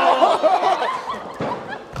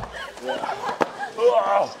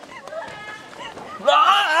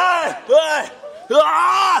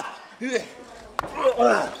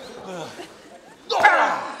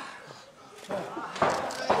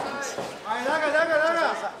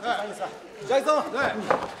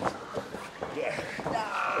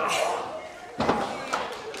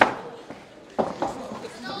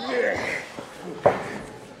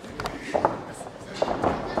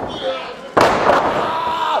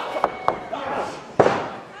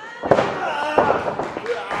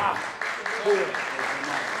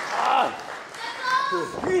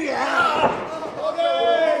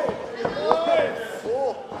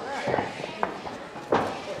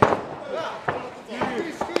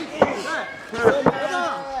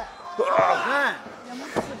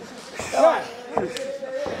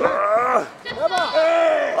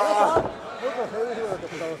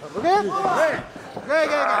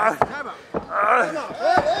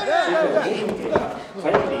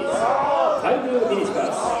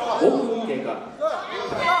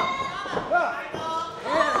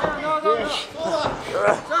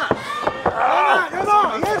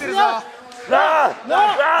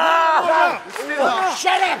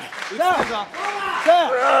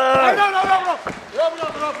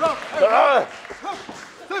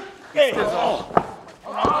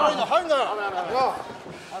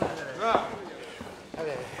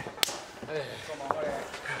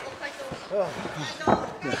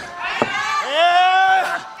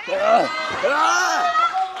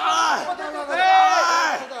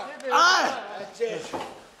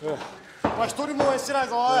一人も応援してない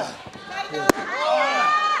ぞ。おい。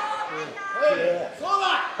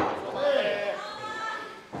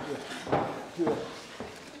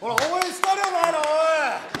ほら応援したるよお前らおい。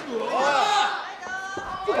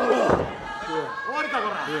終わりかこ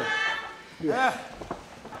ら。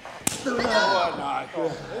思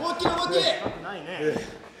いっきり思いっきり。ないね。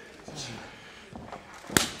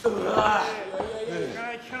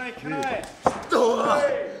聞かない聞かない。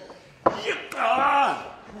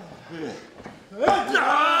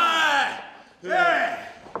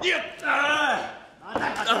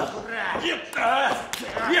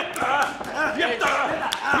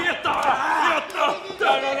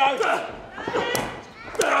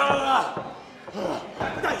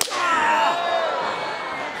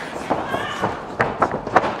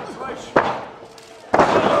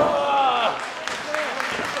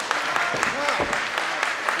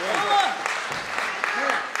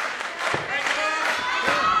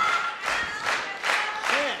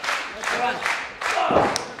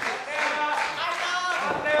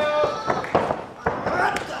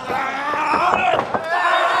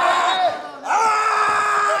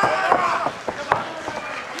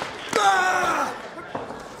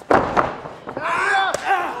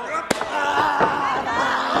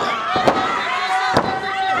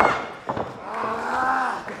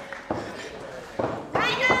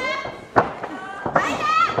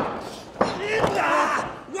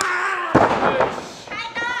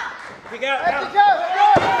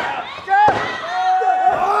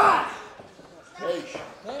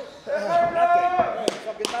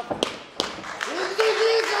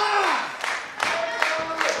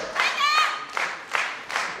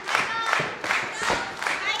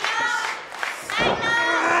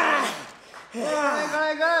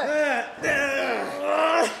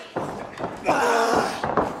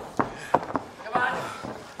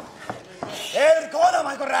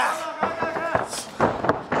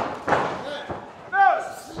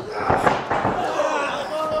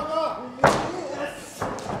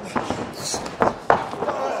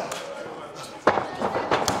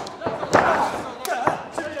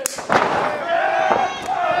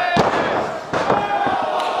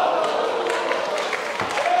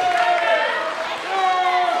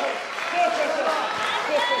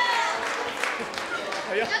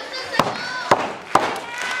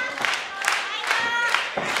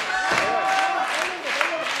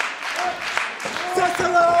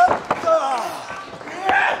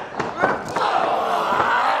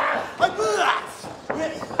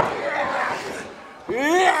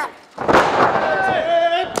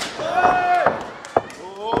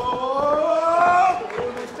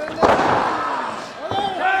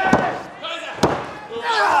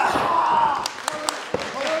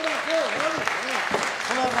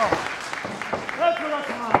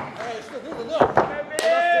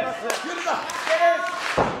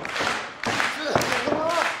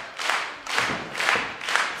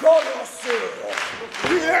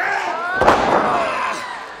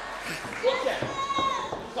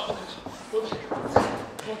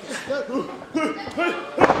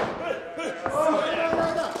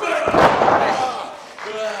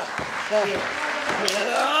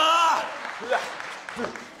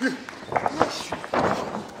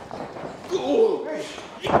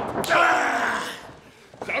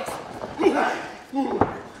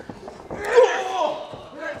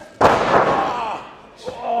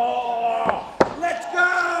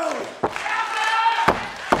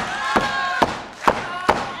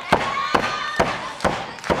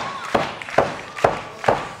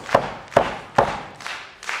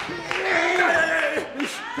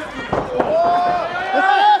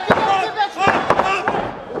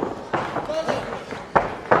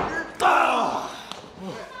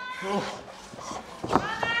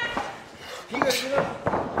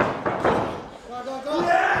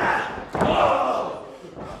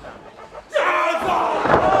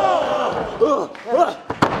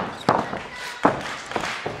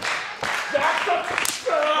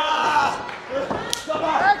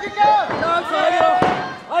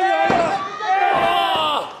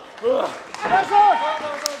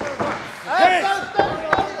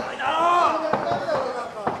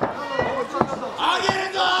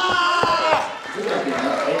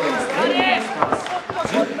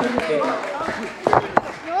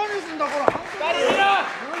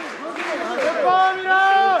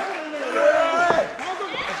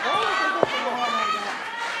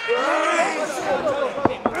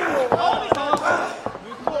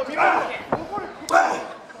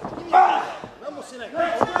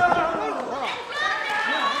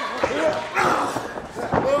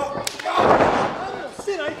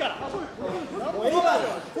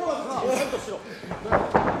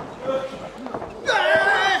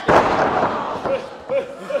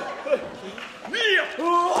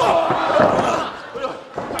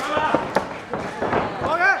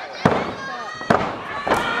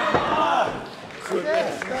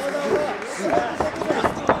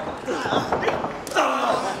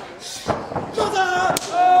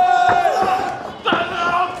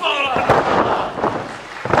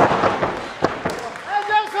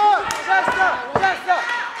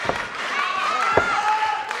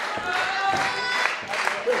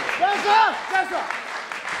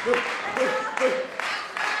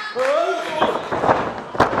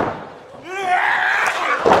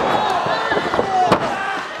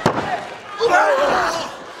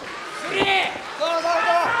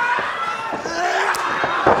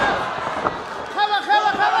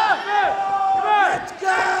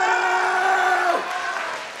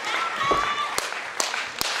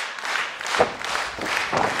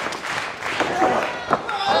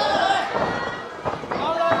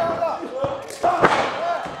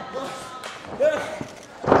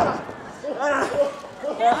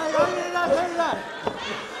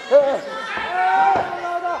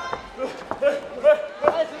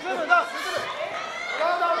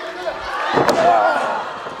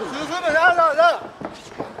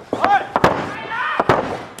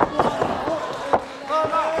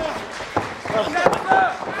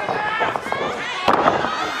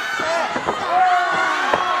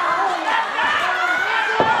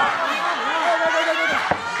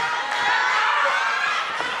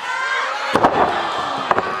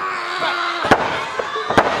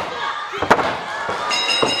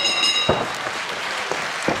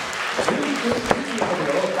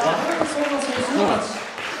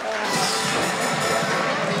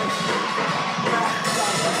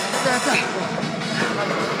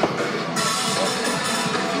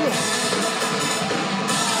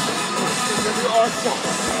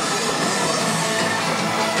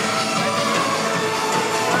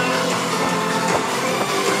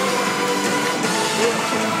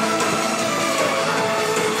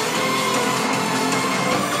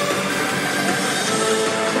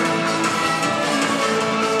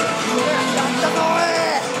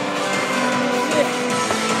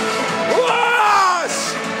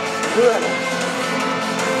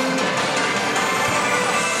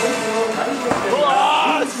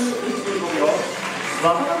渡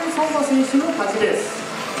辺壮馬選手の勝ちです。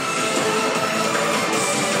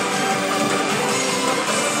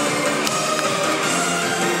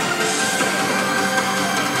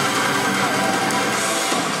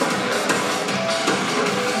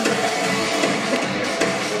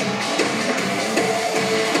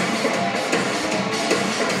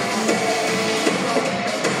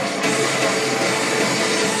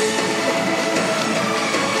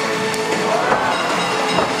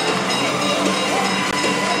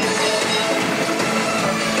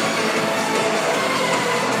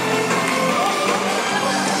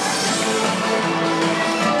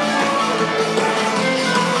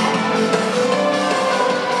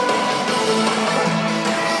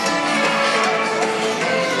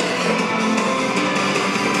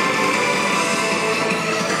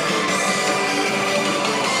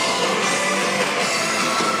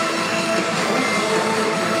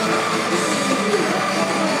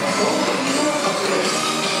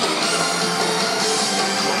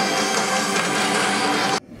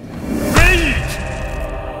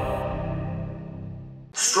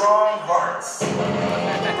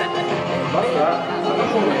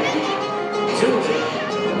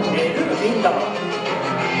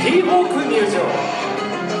く入場。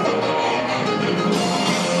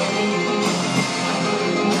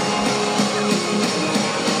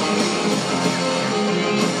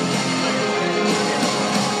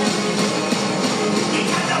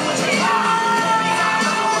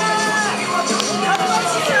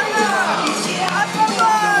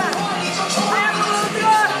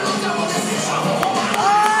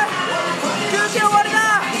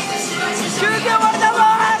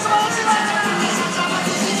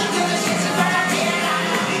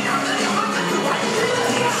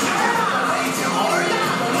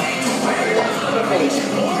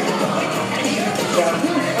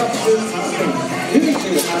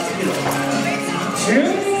ジュ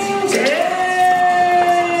ンジェ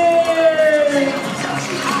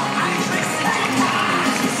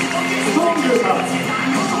ストロングハーツ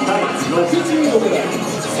第66代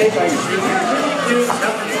世界ジュニアヘビー級チャ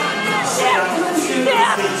ンピオン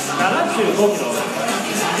161.75キロ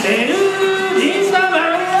ベルリンダマ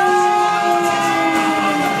ン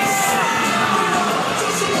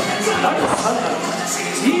第3代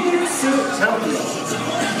G-INFINITYチャンピオン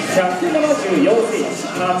174センチ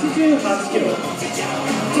88キロ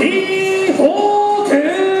T4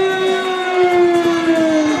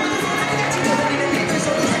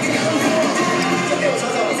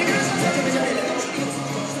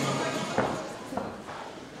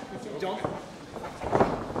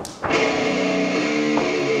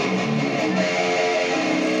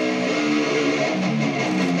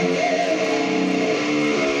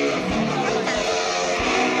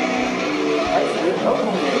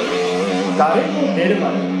誰も出るま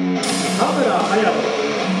で田村ハヤト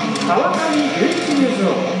河上隆一入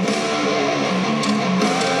場。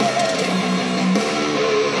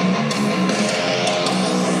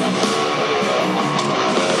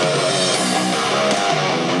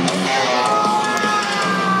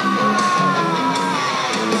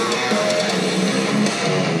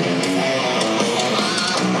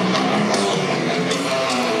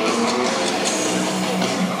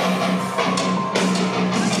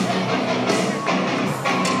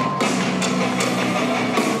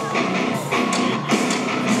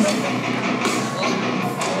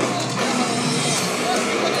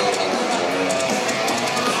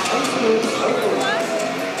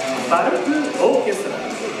バルクオーケストラ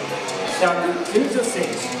190センチ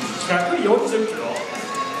140キロ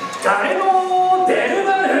誰も出る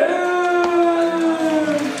まで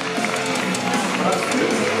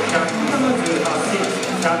178センチ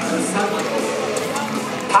103キロ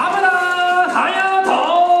田村ハヤト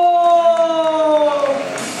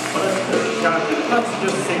同じく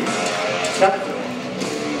180センチ100キロ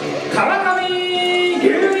河上隆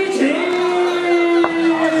一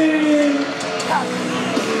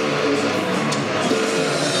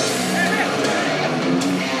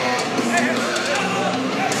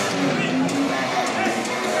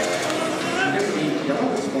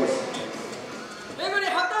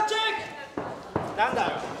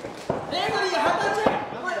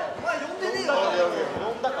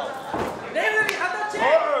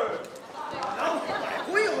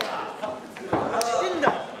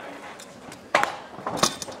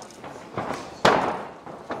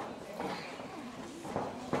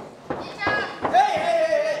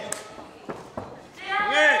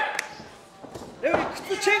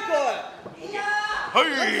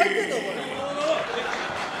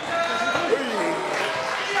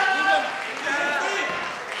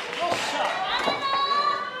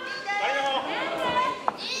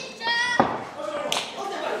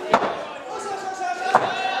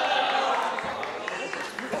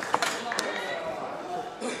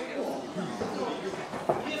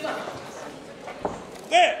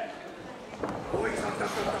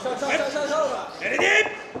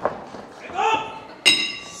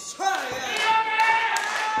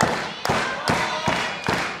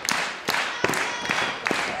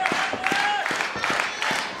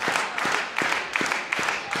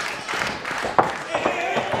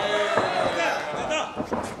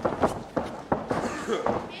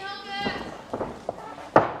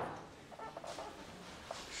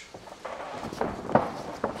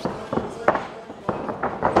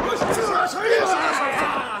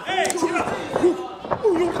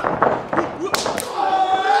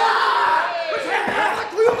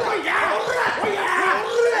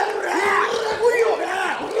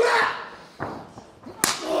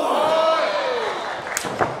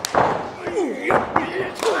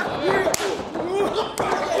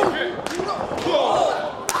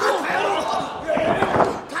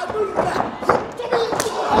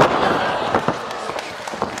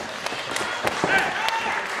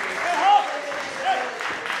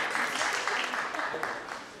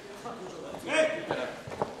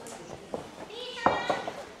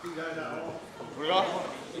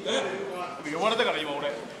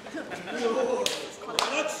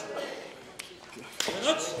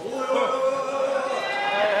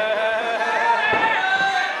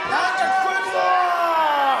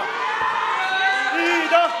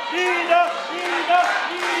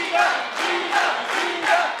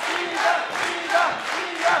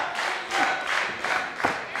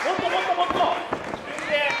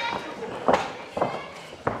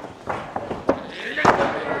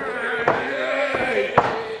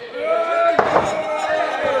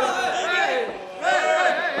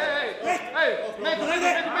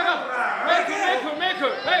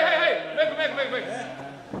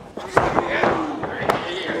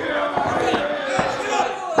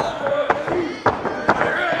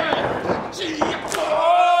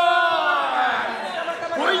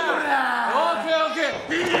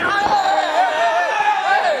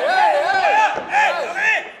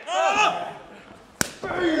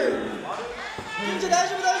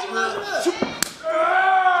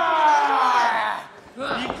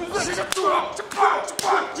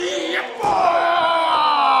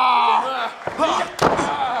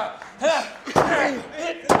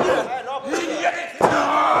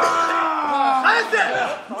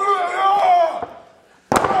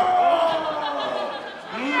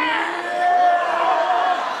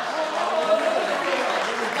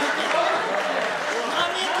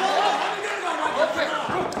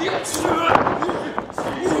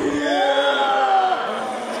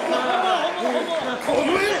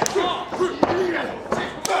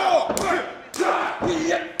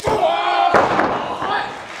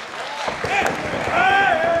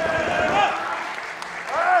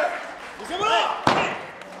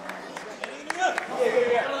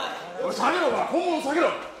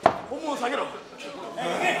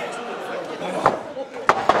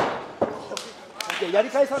やり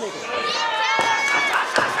返さねえと。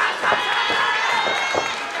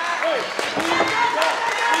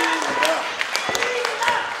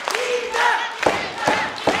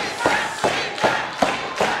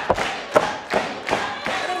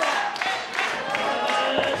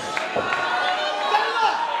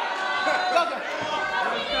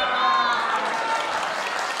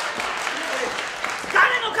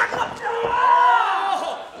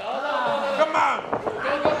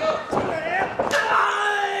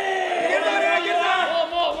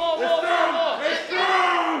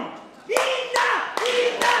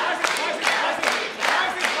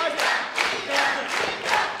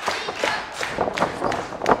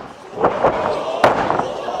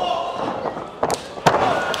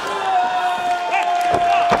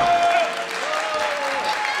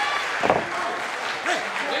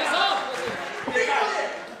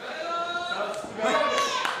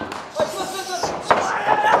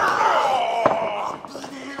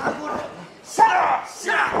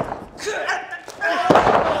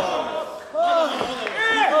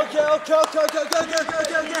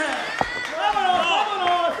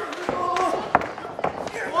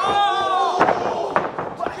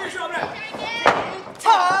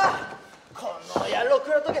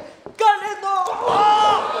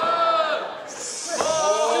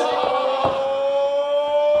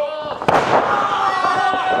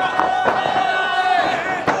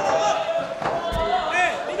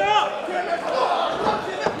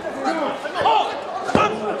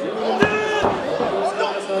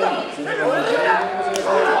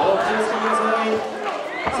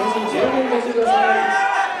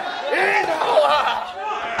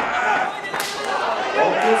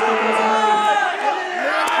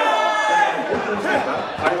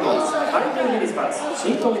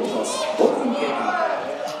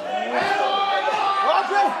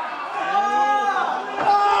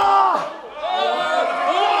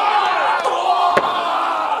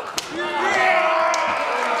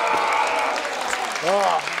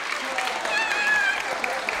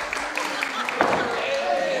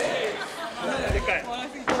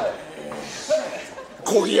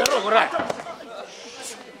こぎやろこれ。は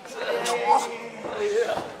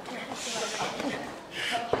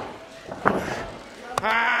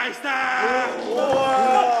い、来た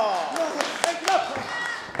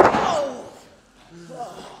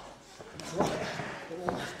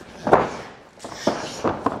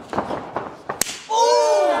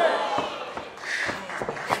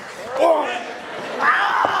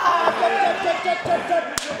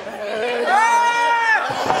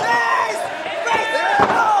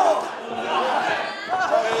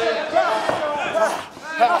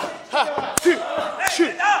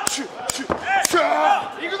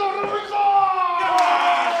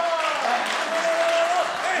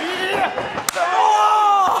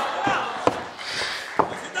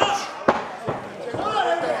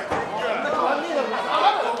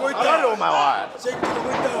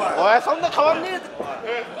おい、そんな変わんねえ。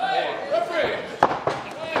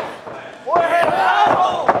おい、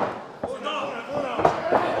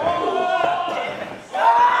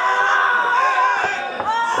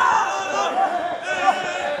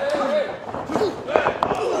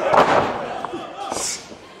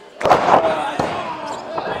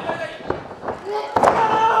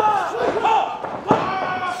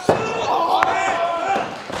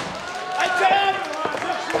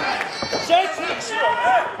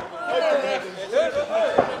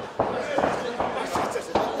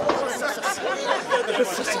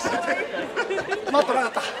マットなか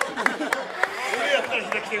った。俺やったら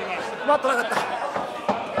左来てるな。マットなかった。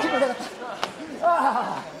結構なかった。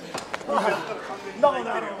ああ。どうも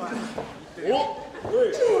だろう。お。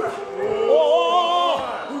おお。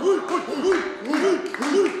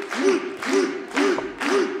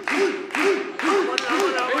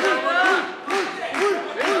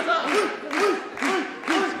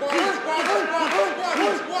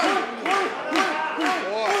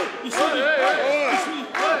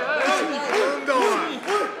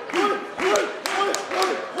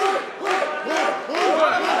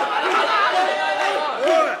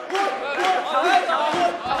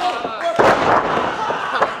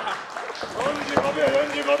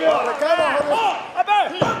余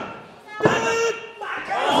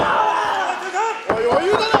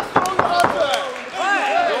裕だな、ストロングハーツ。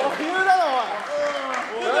余裕だな、お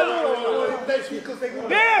い。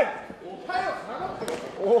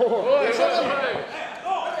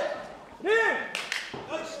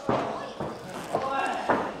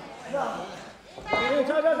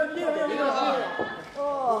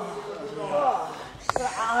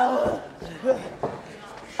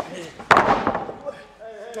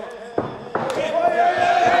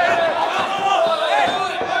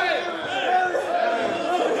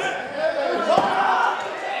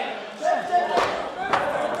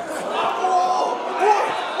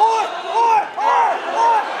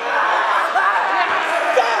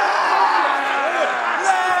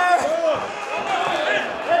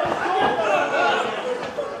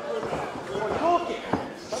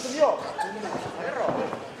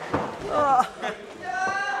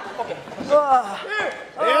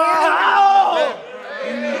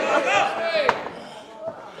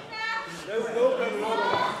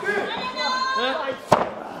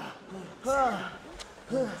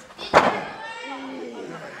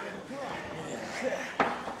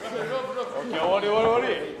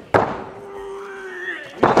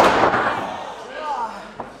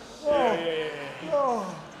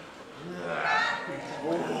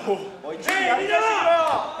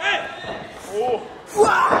おお。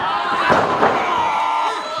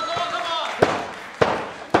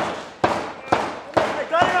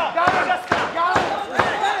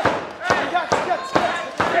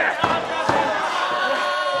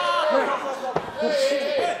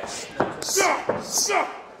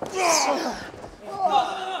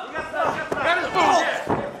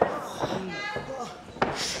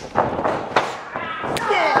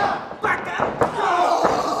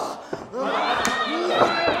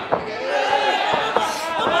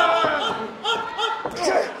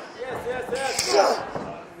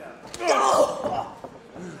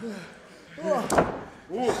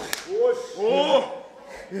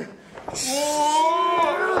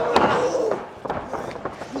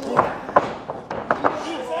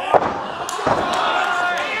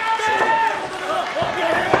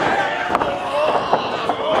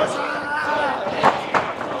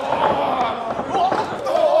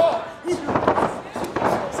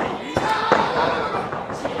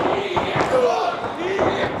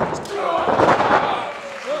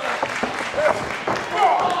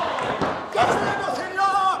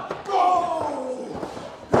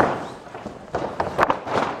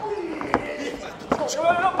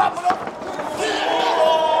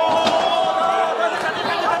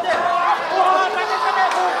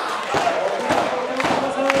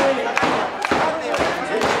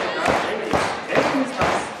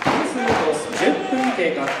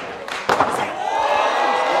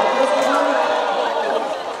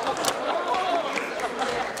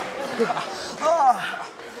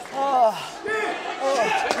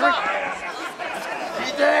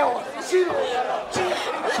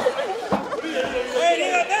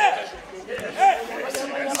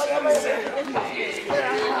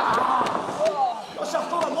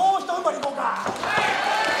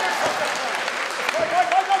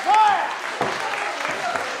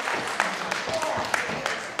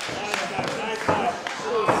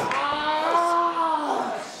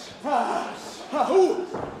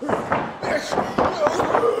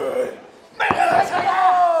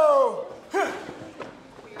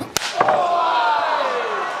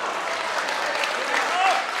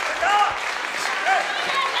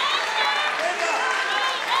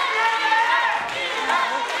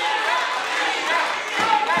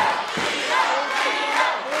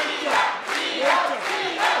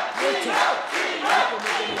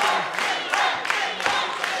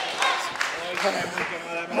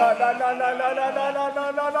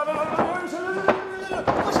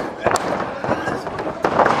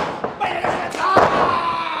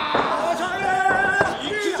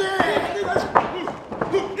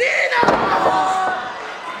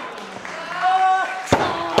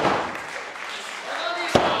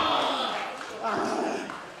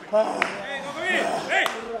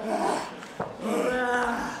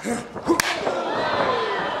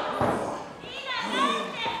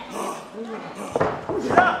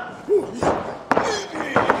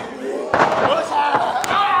よし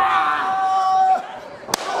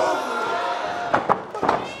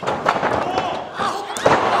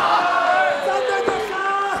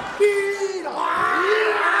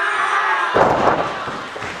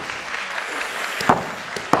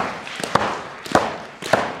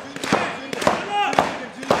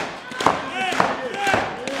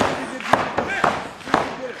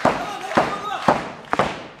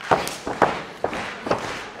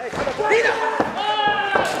お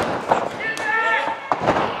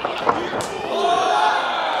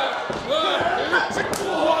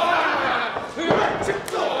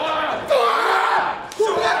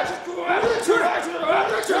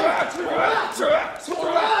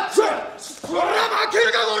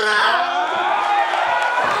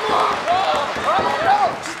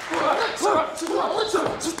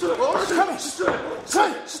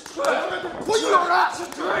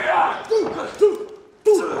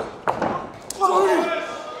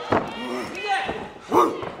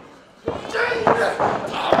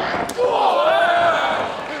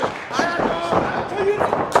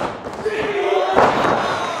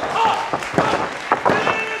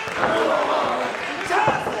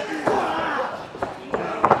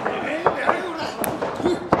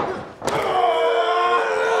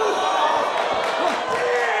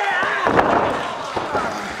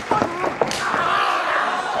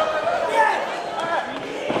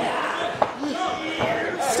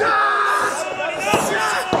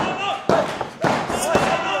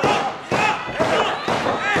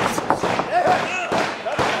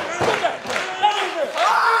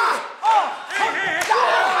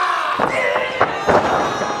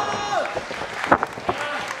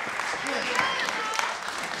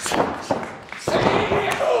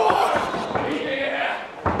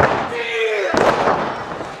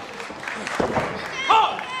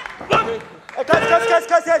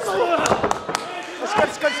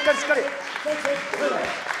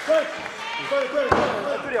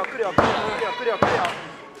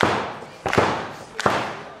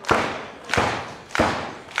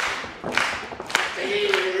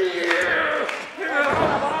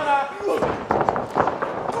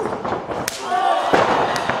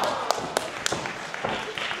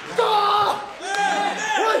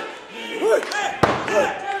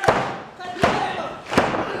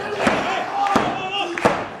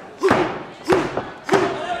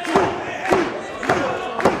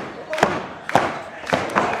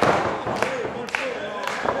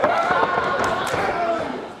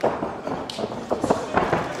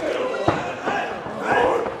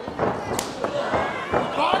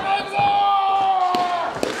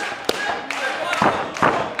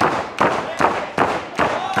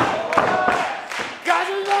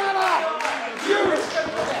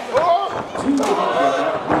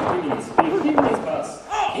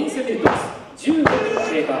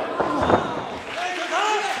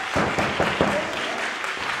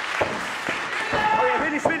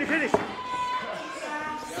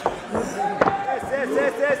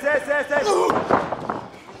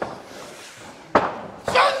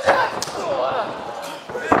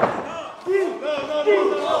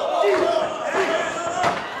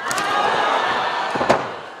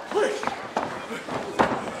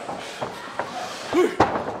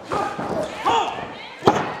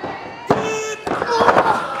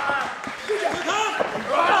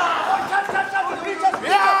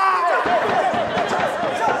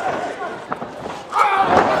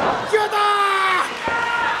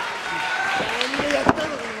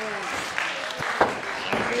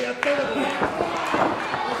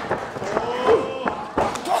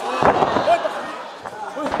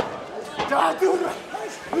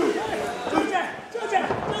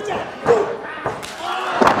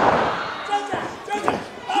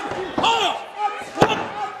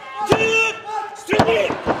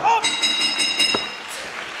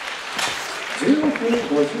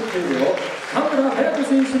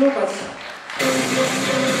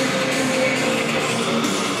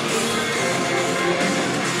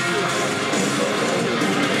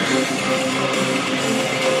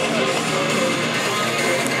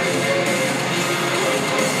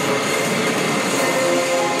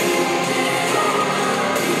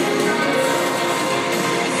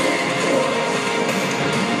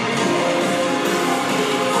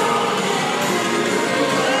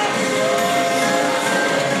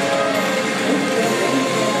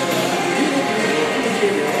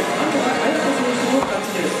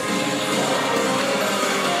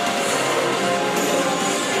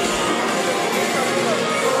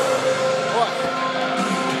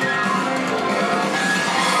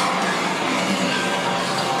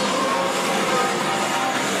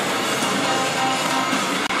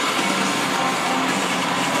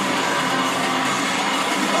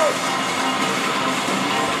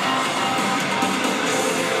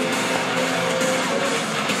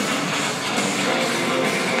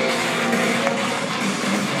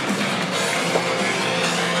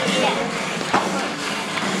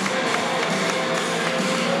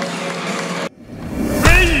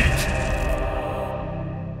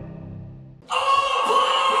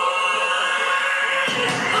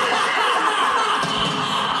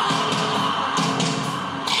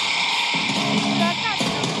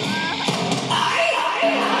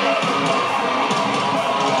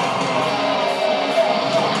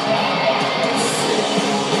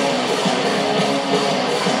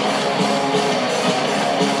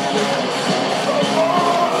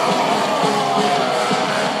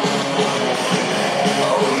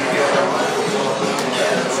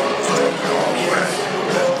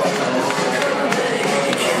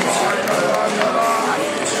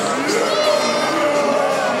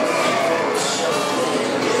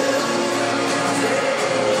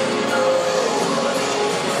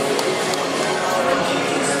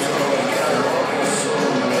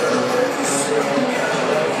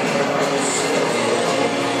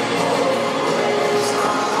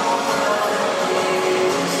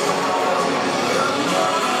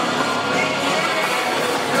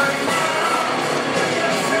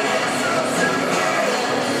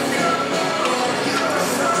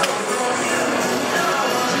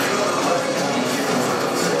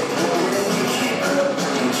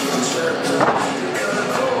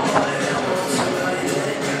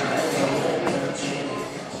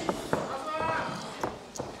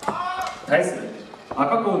対する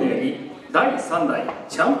赤コーナーより第3代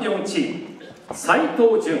チャンピオンチーム斉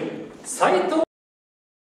藤潤、斉藤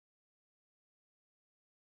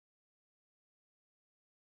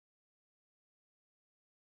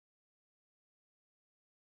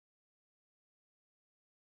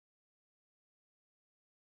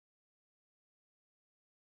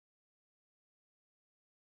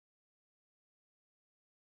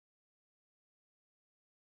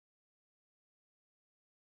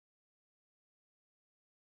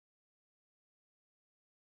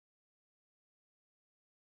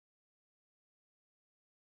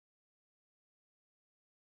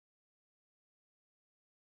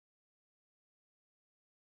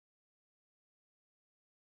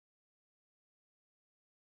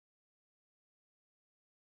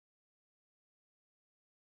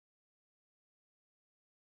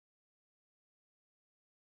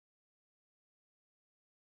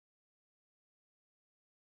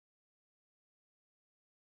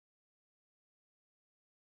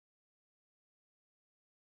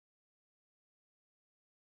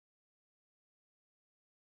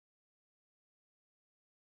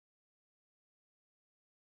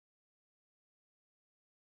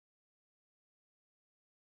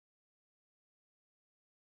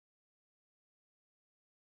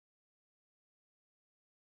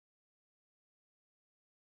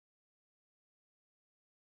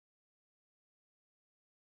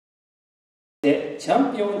でチ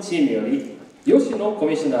ャンピオンチームより吉野コ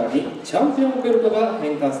ミッショナーにチャンピオンベルトが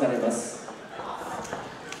返還されます。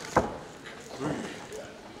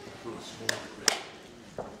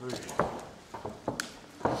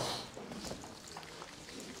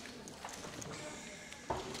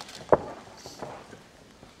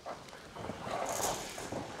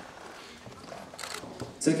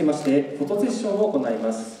続きましてフォトセッションを行い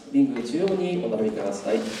ます。リング中央にお並びくだ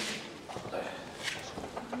さい。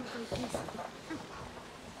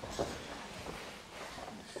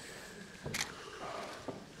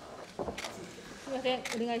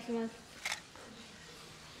お願いします。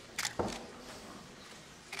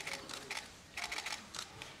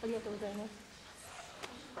ありがとうございます。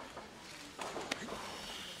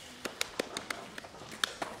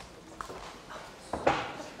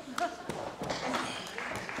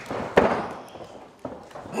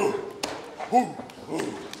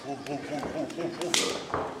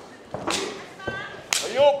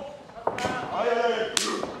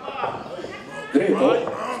グレー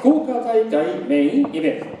ト福岡大会メインイ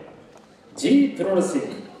ベント G プロレスリン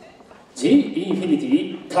グ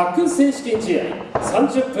G-INFINITY タッグ選手権試合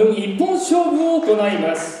30分一本勝負を行い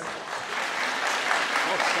ます。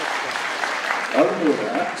アウトド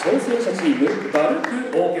ア挑戦者チームバルク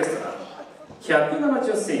オーケストラ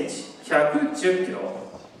170センチ110キロ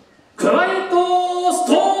クワイエットス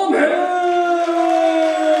トーム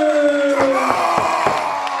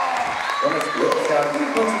同じく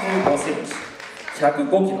185センチ105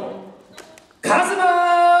キロ河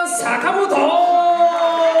間坂本赤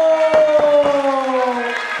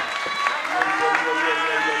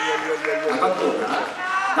コーナー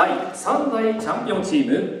第3代チャンピオンチー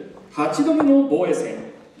ム8度目の防衛戦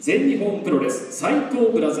全日本プロレス斉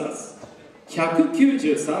藤ブラザーズ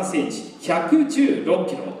193センチ116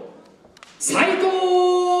キロ斉藤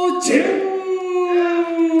潤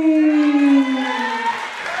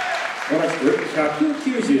同じく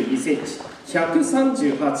192センチ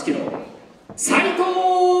138キロ斉藤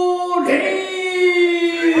レイ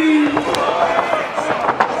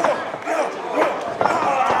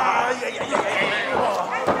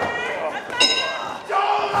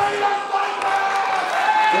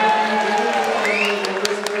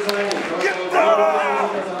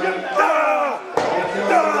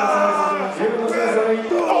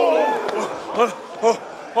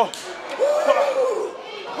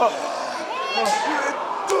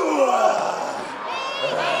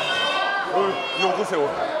よこせよ。こ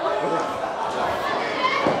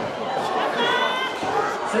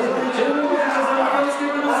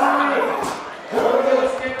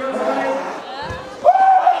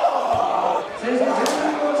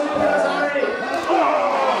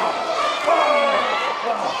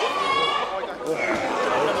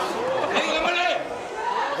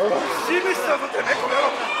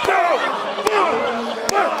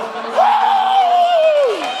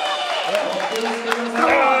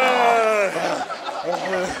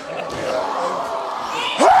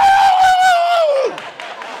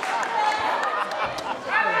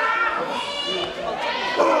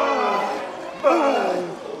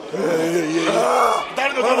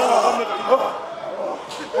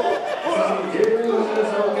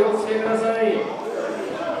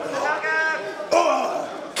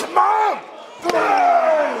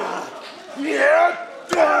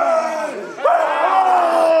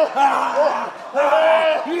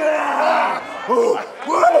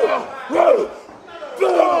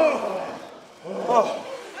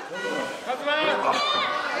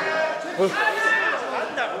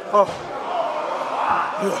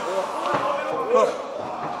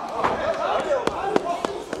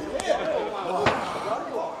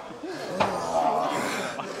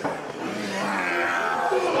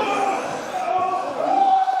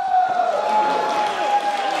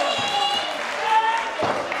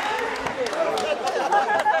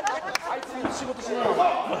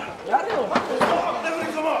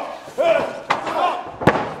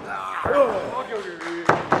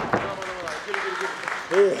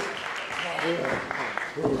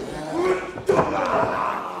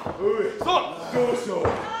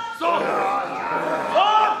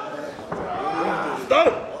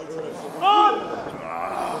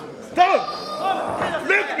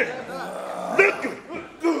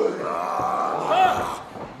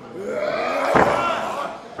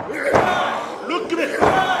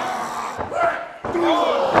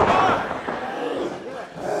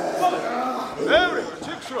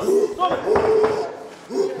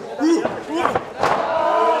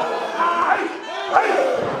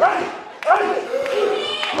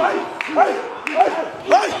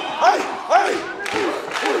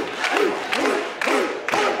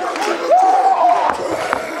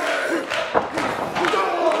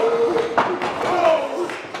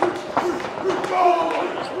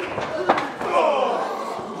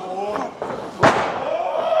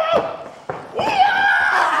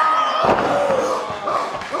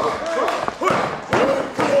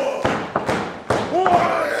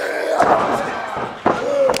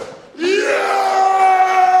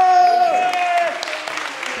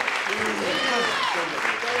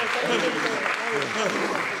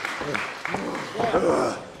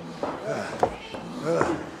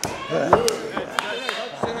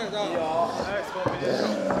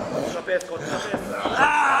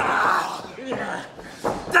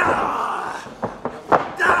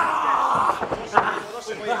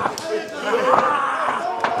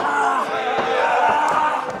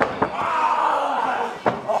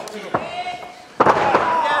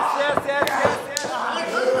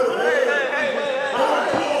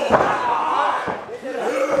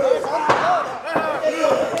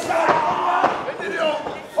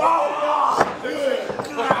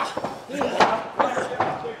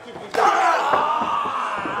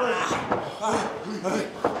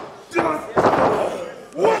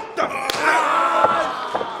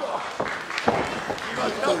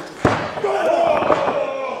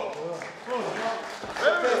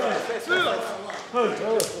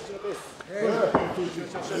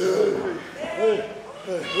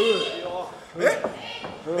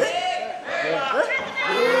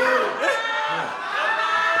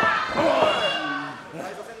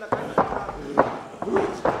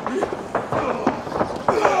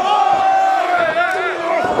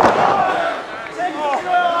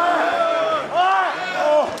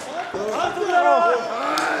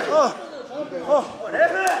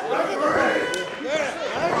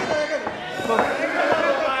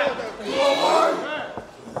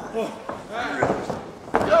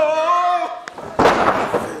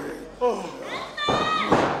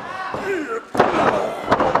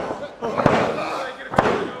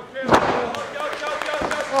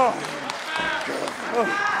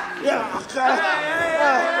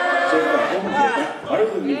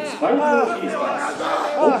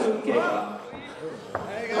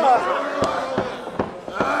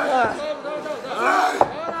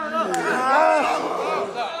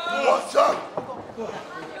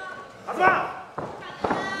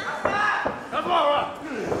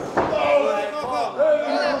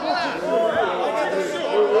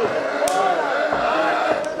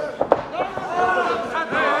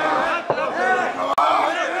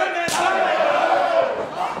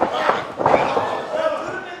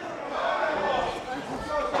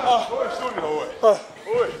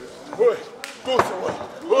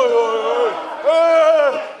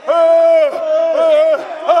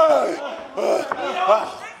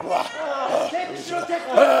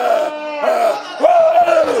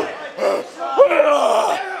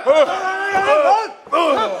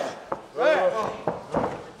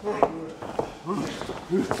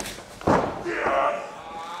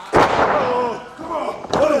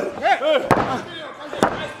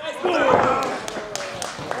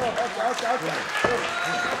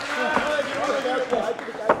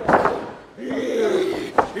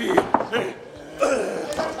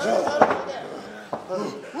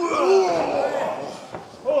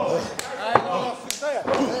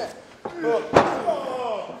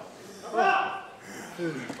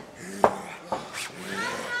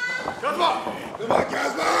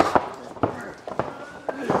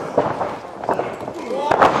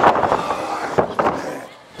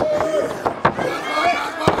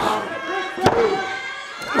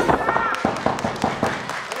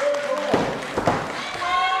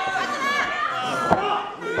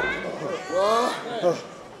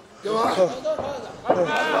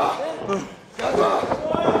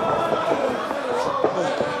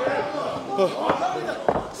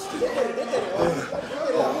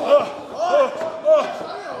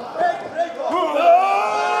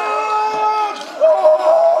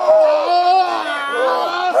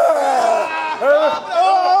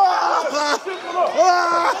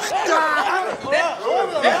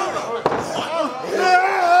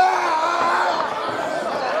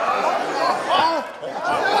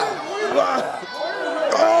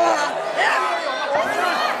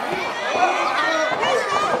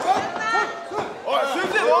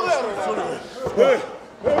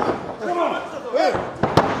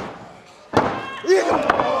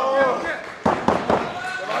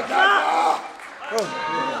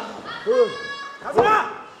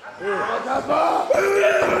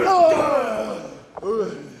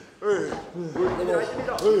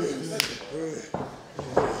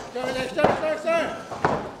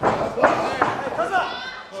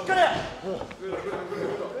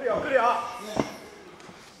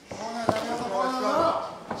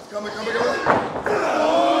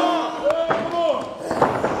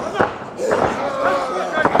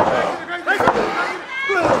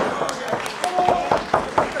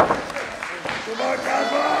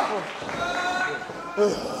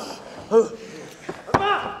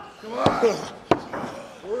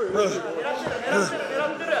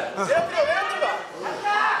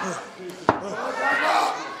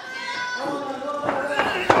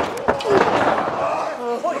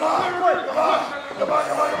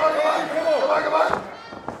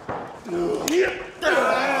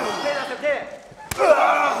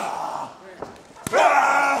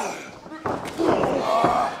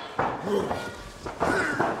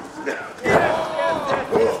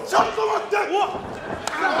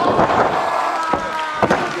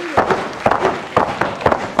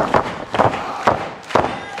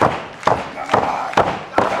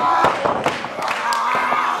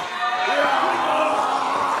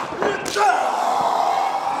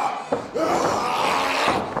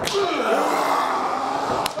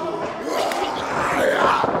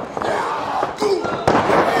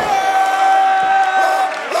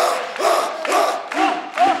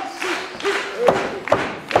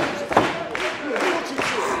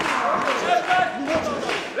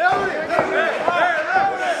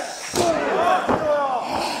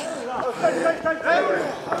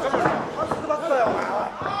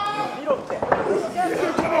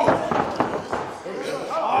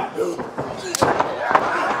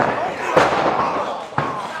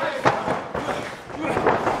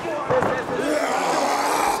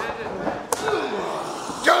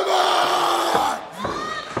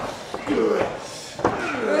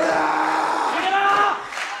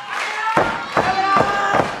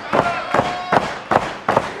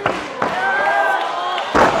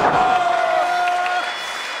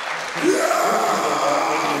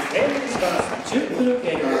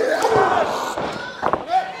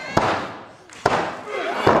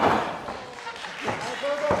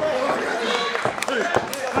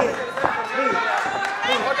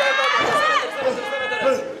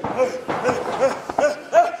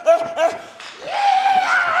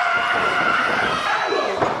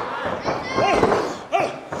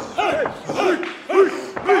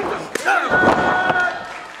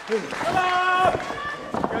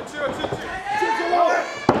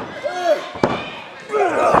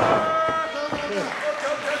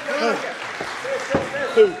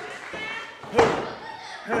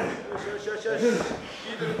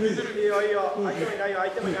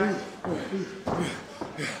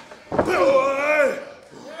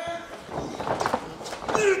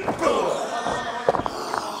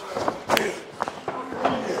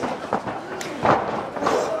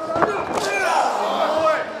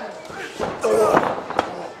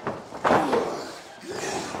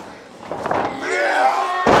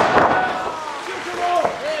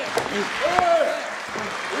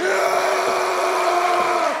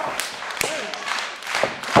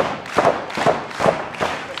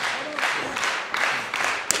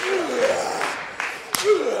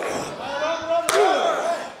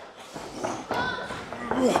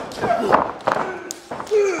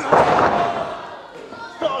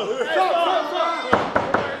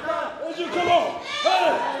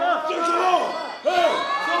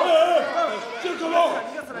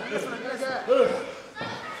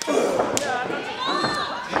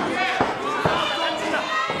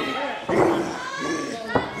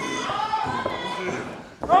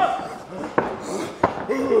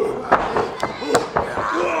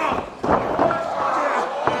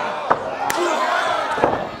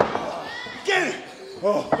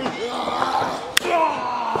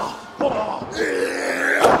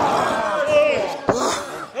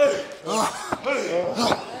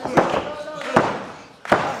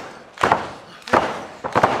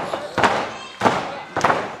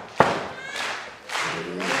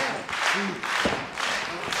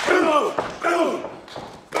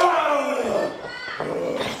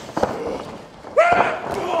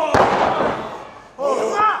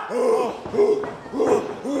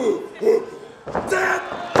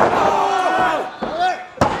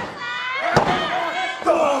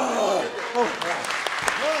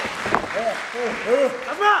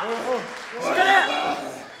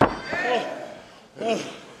カ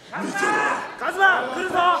ズマ来る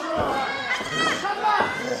ぞ。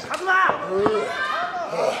カズマ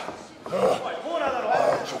コーナーだろ。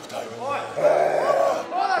食タイム。おいコ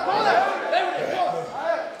ーナーコーナー。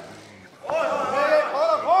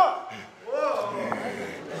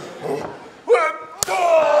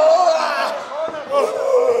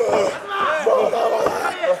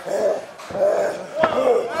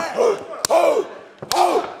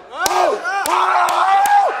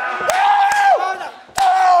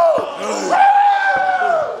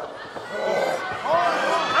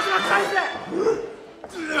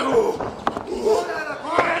15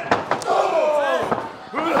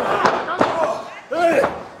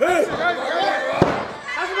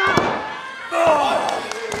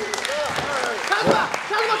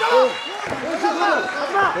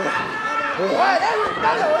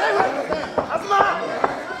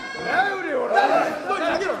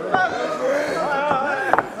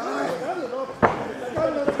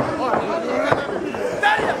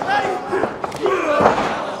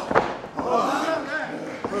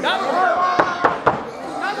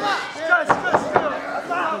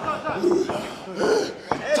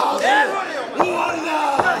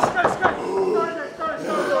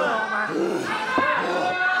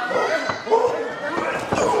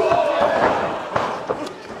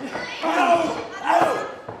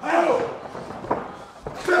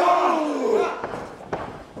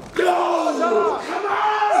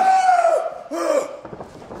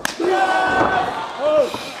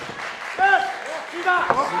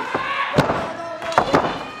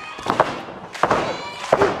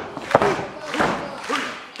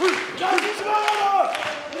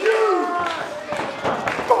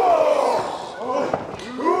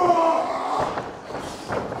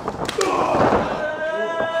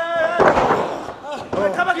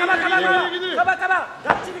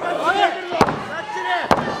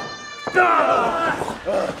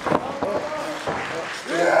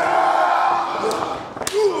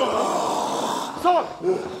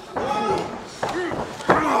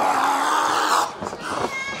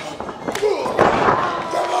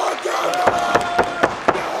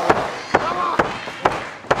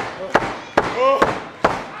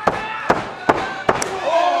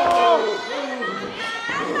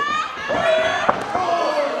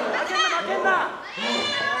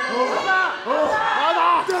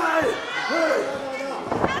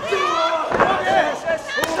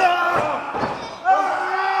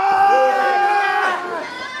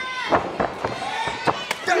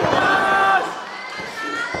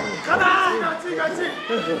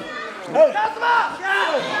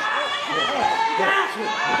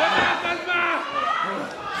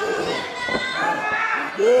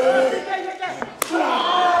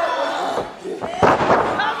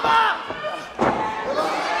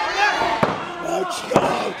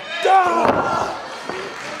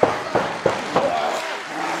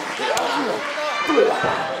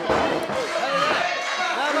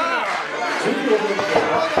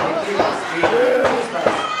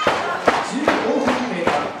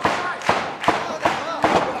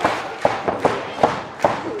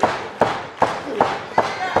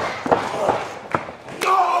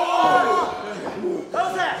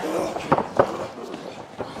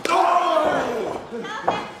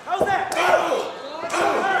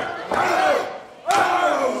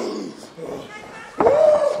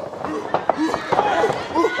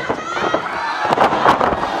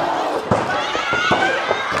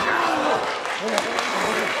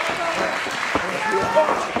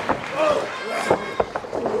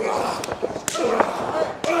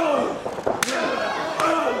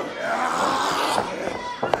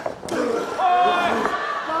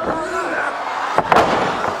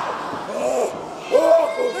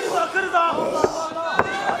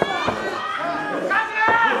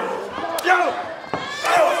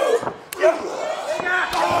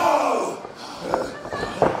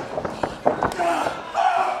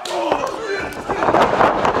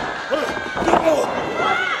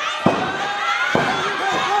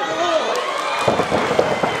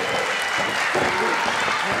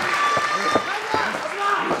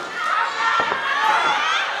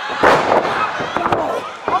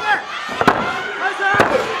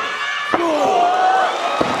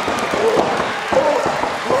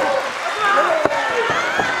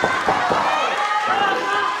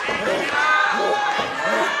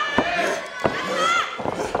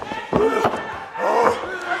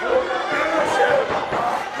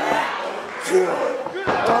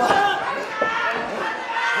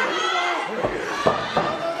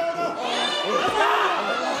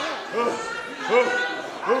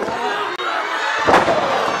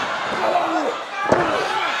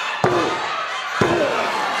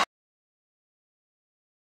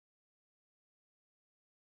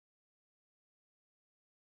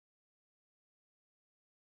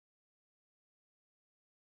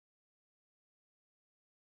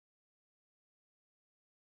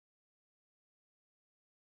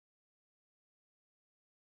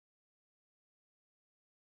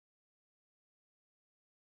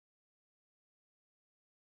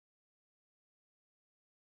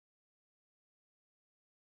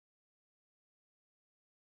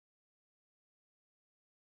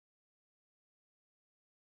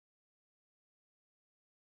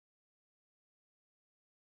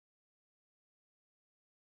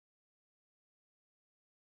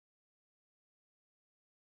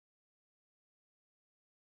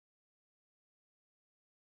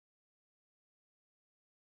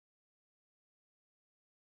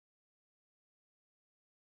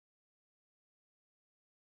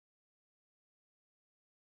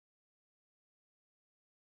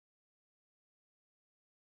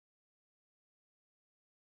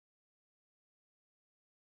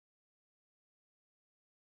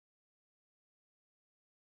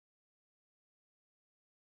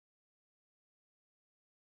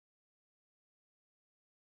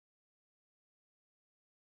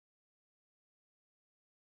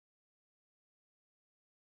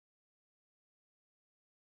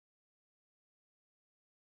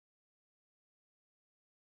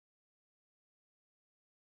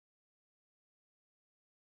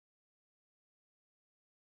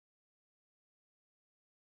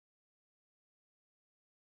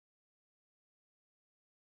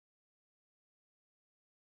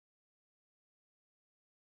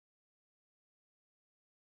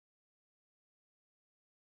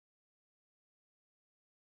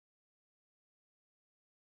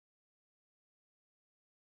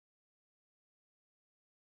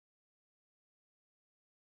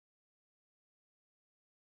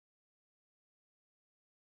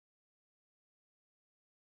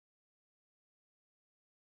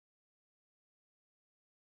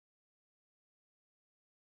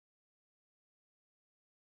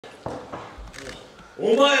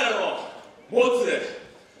お前らの持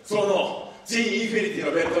つその G-INFINITY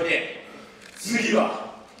のベルトに次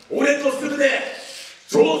は俺とするで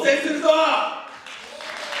挑戦するぞ。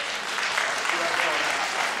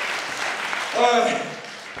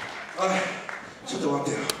ちょっと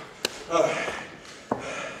待ってよ。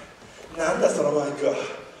なんだそのマイクは。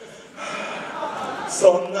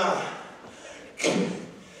そんな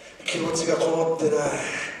気持ちがこもってない。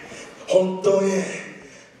本当に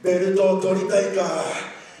ベルトを取りたいか、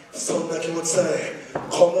そんな気持ちさえ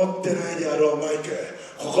こもってないであろうマイク、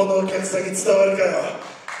ここのお客さんに伝わるかよ。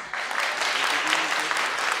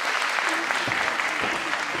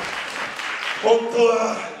本当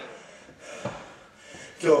は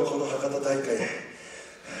今日この博多大会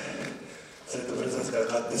セットブレザーズから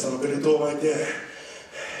勝ってそのベルトを巻いて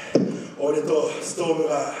俺とストーム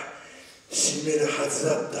が締めるはず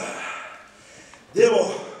だった。で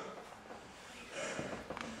も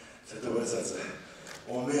セットブレザーズ、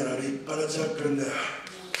おめえら立派なチャンピオンだよ。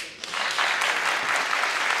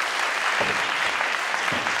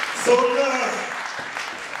そんな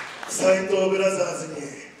斎藤ブラザーズに、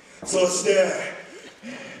そして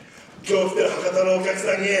今日来てる博多のお客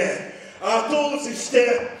さんに後押しして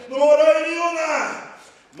もらえるよ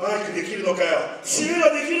うなマイクできるのかよ、締めは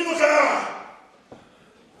できるのかよ。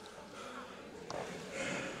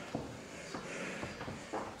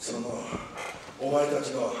そのお前た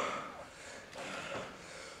ちの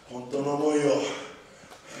本当の思いを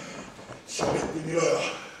喋ってみろよ。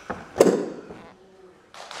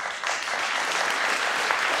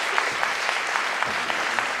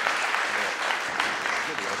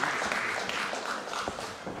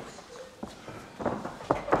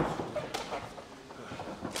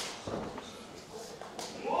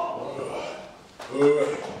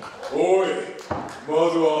おい、ま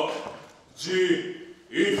ずは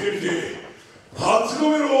G-INFINITY 8度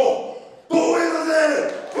目の防衛だぜ。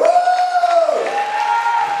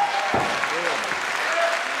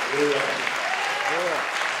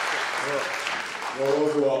ま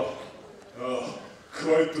ずは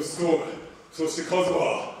クワイエットストーム、そしてカズ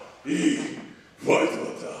はいいファイトだっ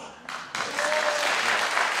た。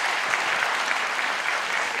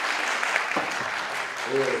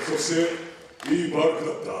そしていいバルク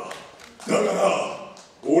だった。だがな、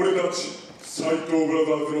俺たち斎藤ブラ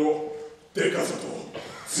ザーズのでかさと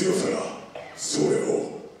強さがそれ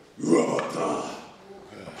を上回った。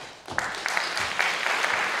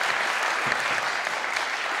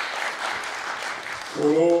こ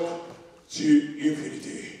の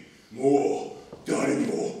G-INFINITY もう誰に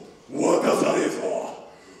も渡さねえぞ。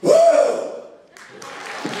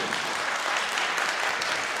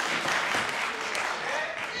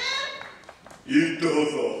言ったは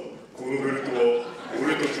ずだ。このベルトは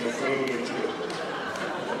俺たちの体の一部だ。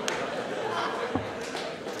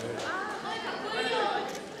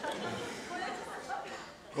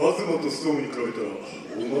カズマとストームに比べたら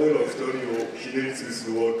お前ら二人をひねり潰す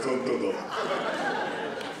のは簡単だ。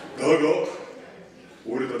だが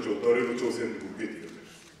俺たちは誰の挑戦でも受けている。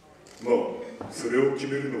まあそれを決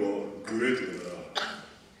めるのはグレートだな。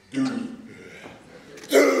ドゥ楽し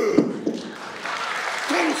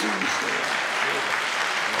みにして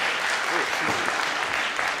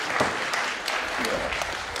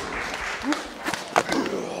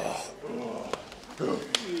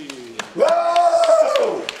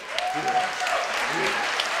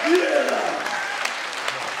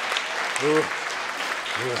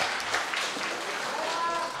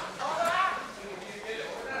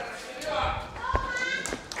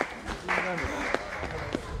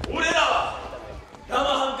俺らは生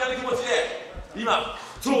半可な気持ちで今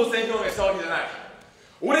挑戦表明したわけじゃない。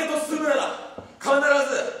俺と進むなら必ず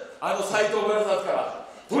あの斎藤ブラザーズから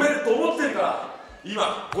取れると思ってるから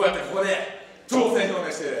今こうやってここで挑戦表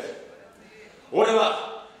明してる。俺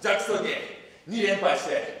はジャクソンに2連敗し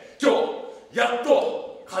て今日やっ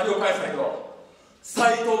と借りを返したけど、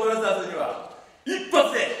斎藤ブラザーズには一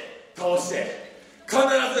発で倒して必ず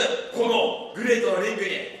このグレートのリングに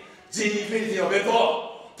G-INFINITY のベルト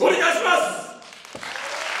を取り返します。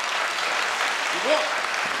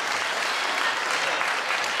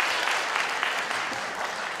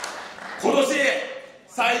今年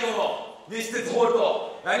最後の西鉄ホール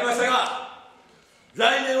となりましたが、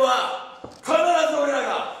来年は必ず俺ら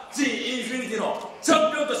が G-INFINITY のチャ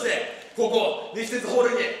ンピオンとしてここ西鉄ホー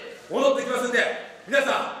ルに戻ってきますんで、皆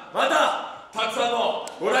さんまたたくさんの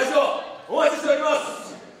ご来場お待ちしておりま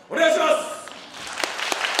す。お願いします。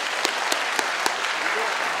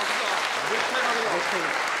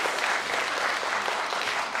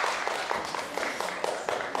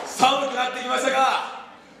寒くなってきましたが、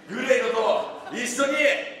グレードと一緒に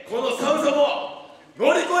この寒さも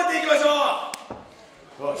乗り越えていきましょう。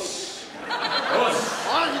よしよし、お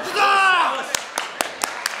い行くぞ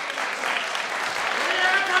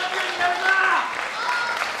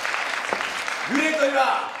グレートに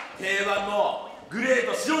は定番のグレー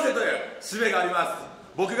トしようぜという使命があります。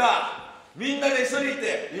僕がみんなで一緒にっ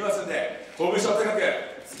て言いますんで、拳を高く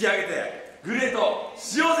突き上げてグレート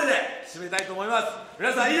しようぜで締めたいと思います。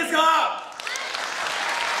皆さんいいですか？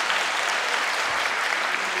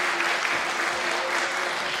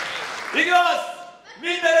いきます。み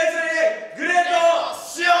んなで一緒にグレート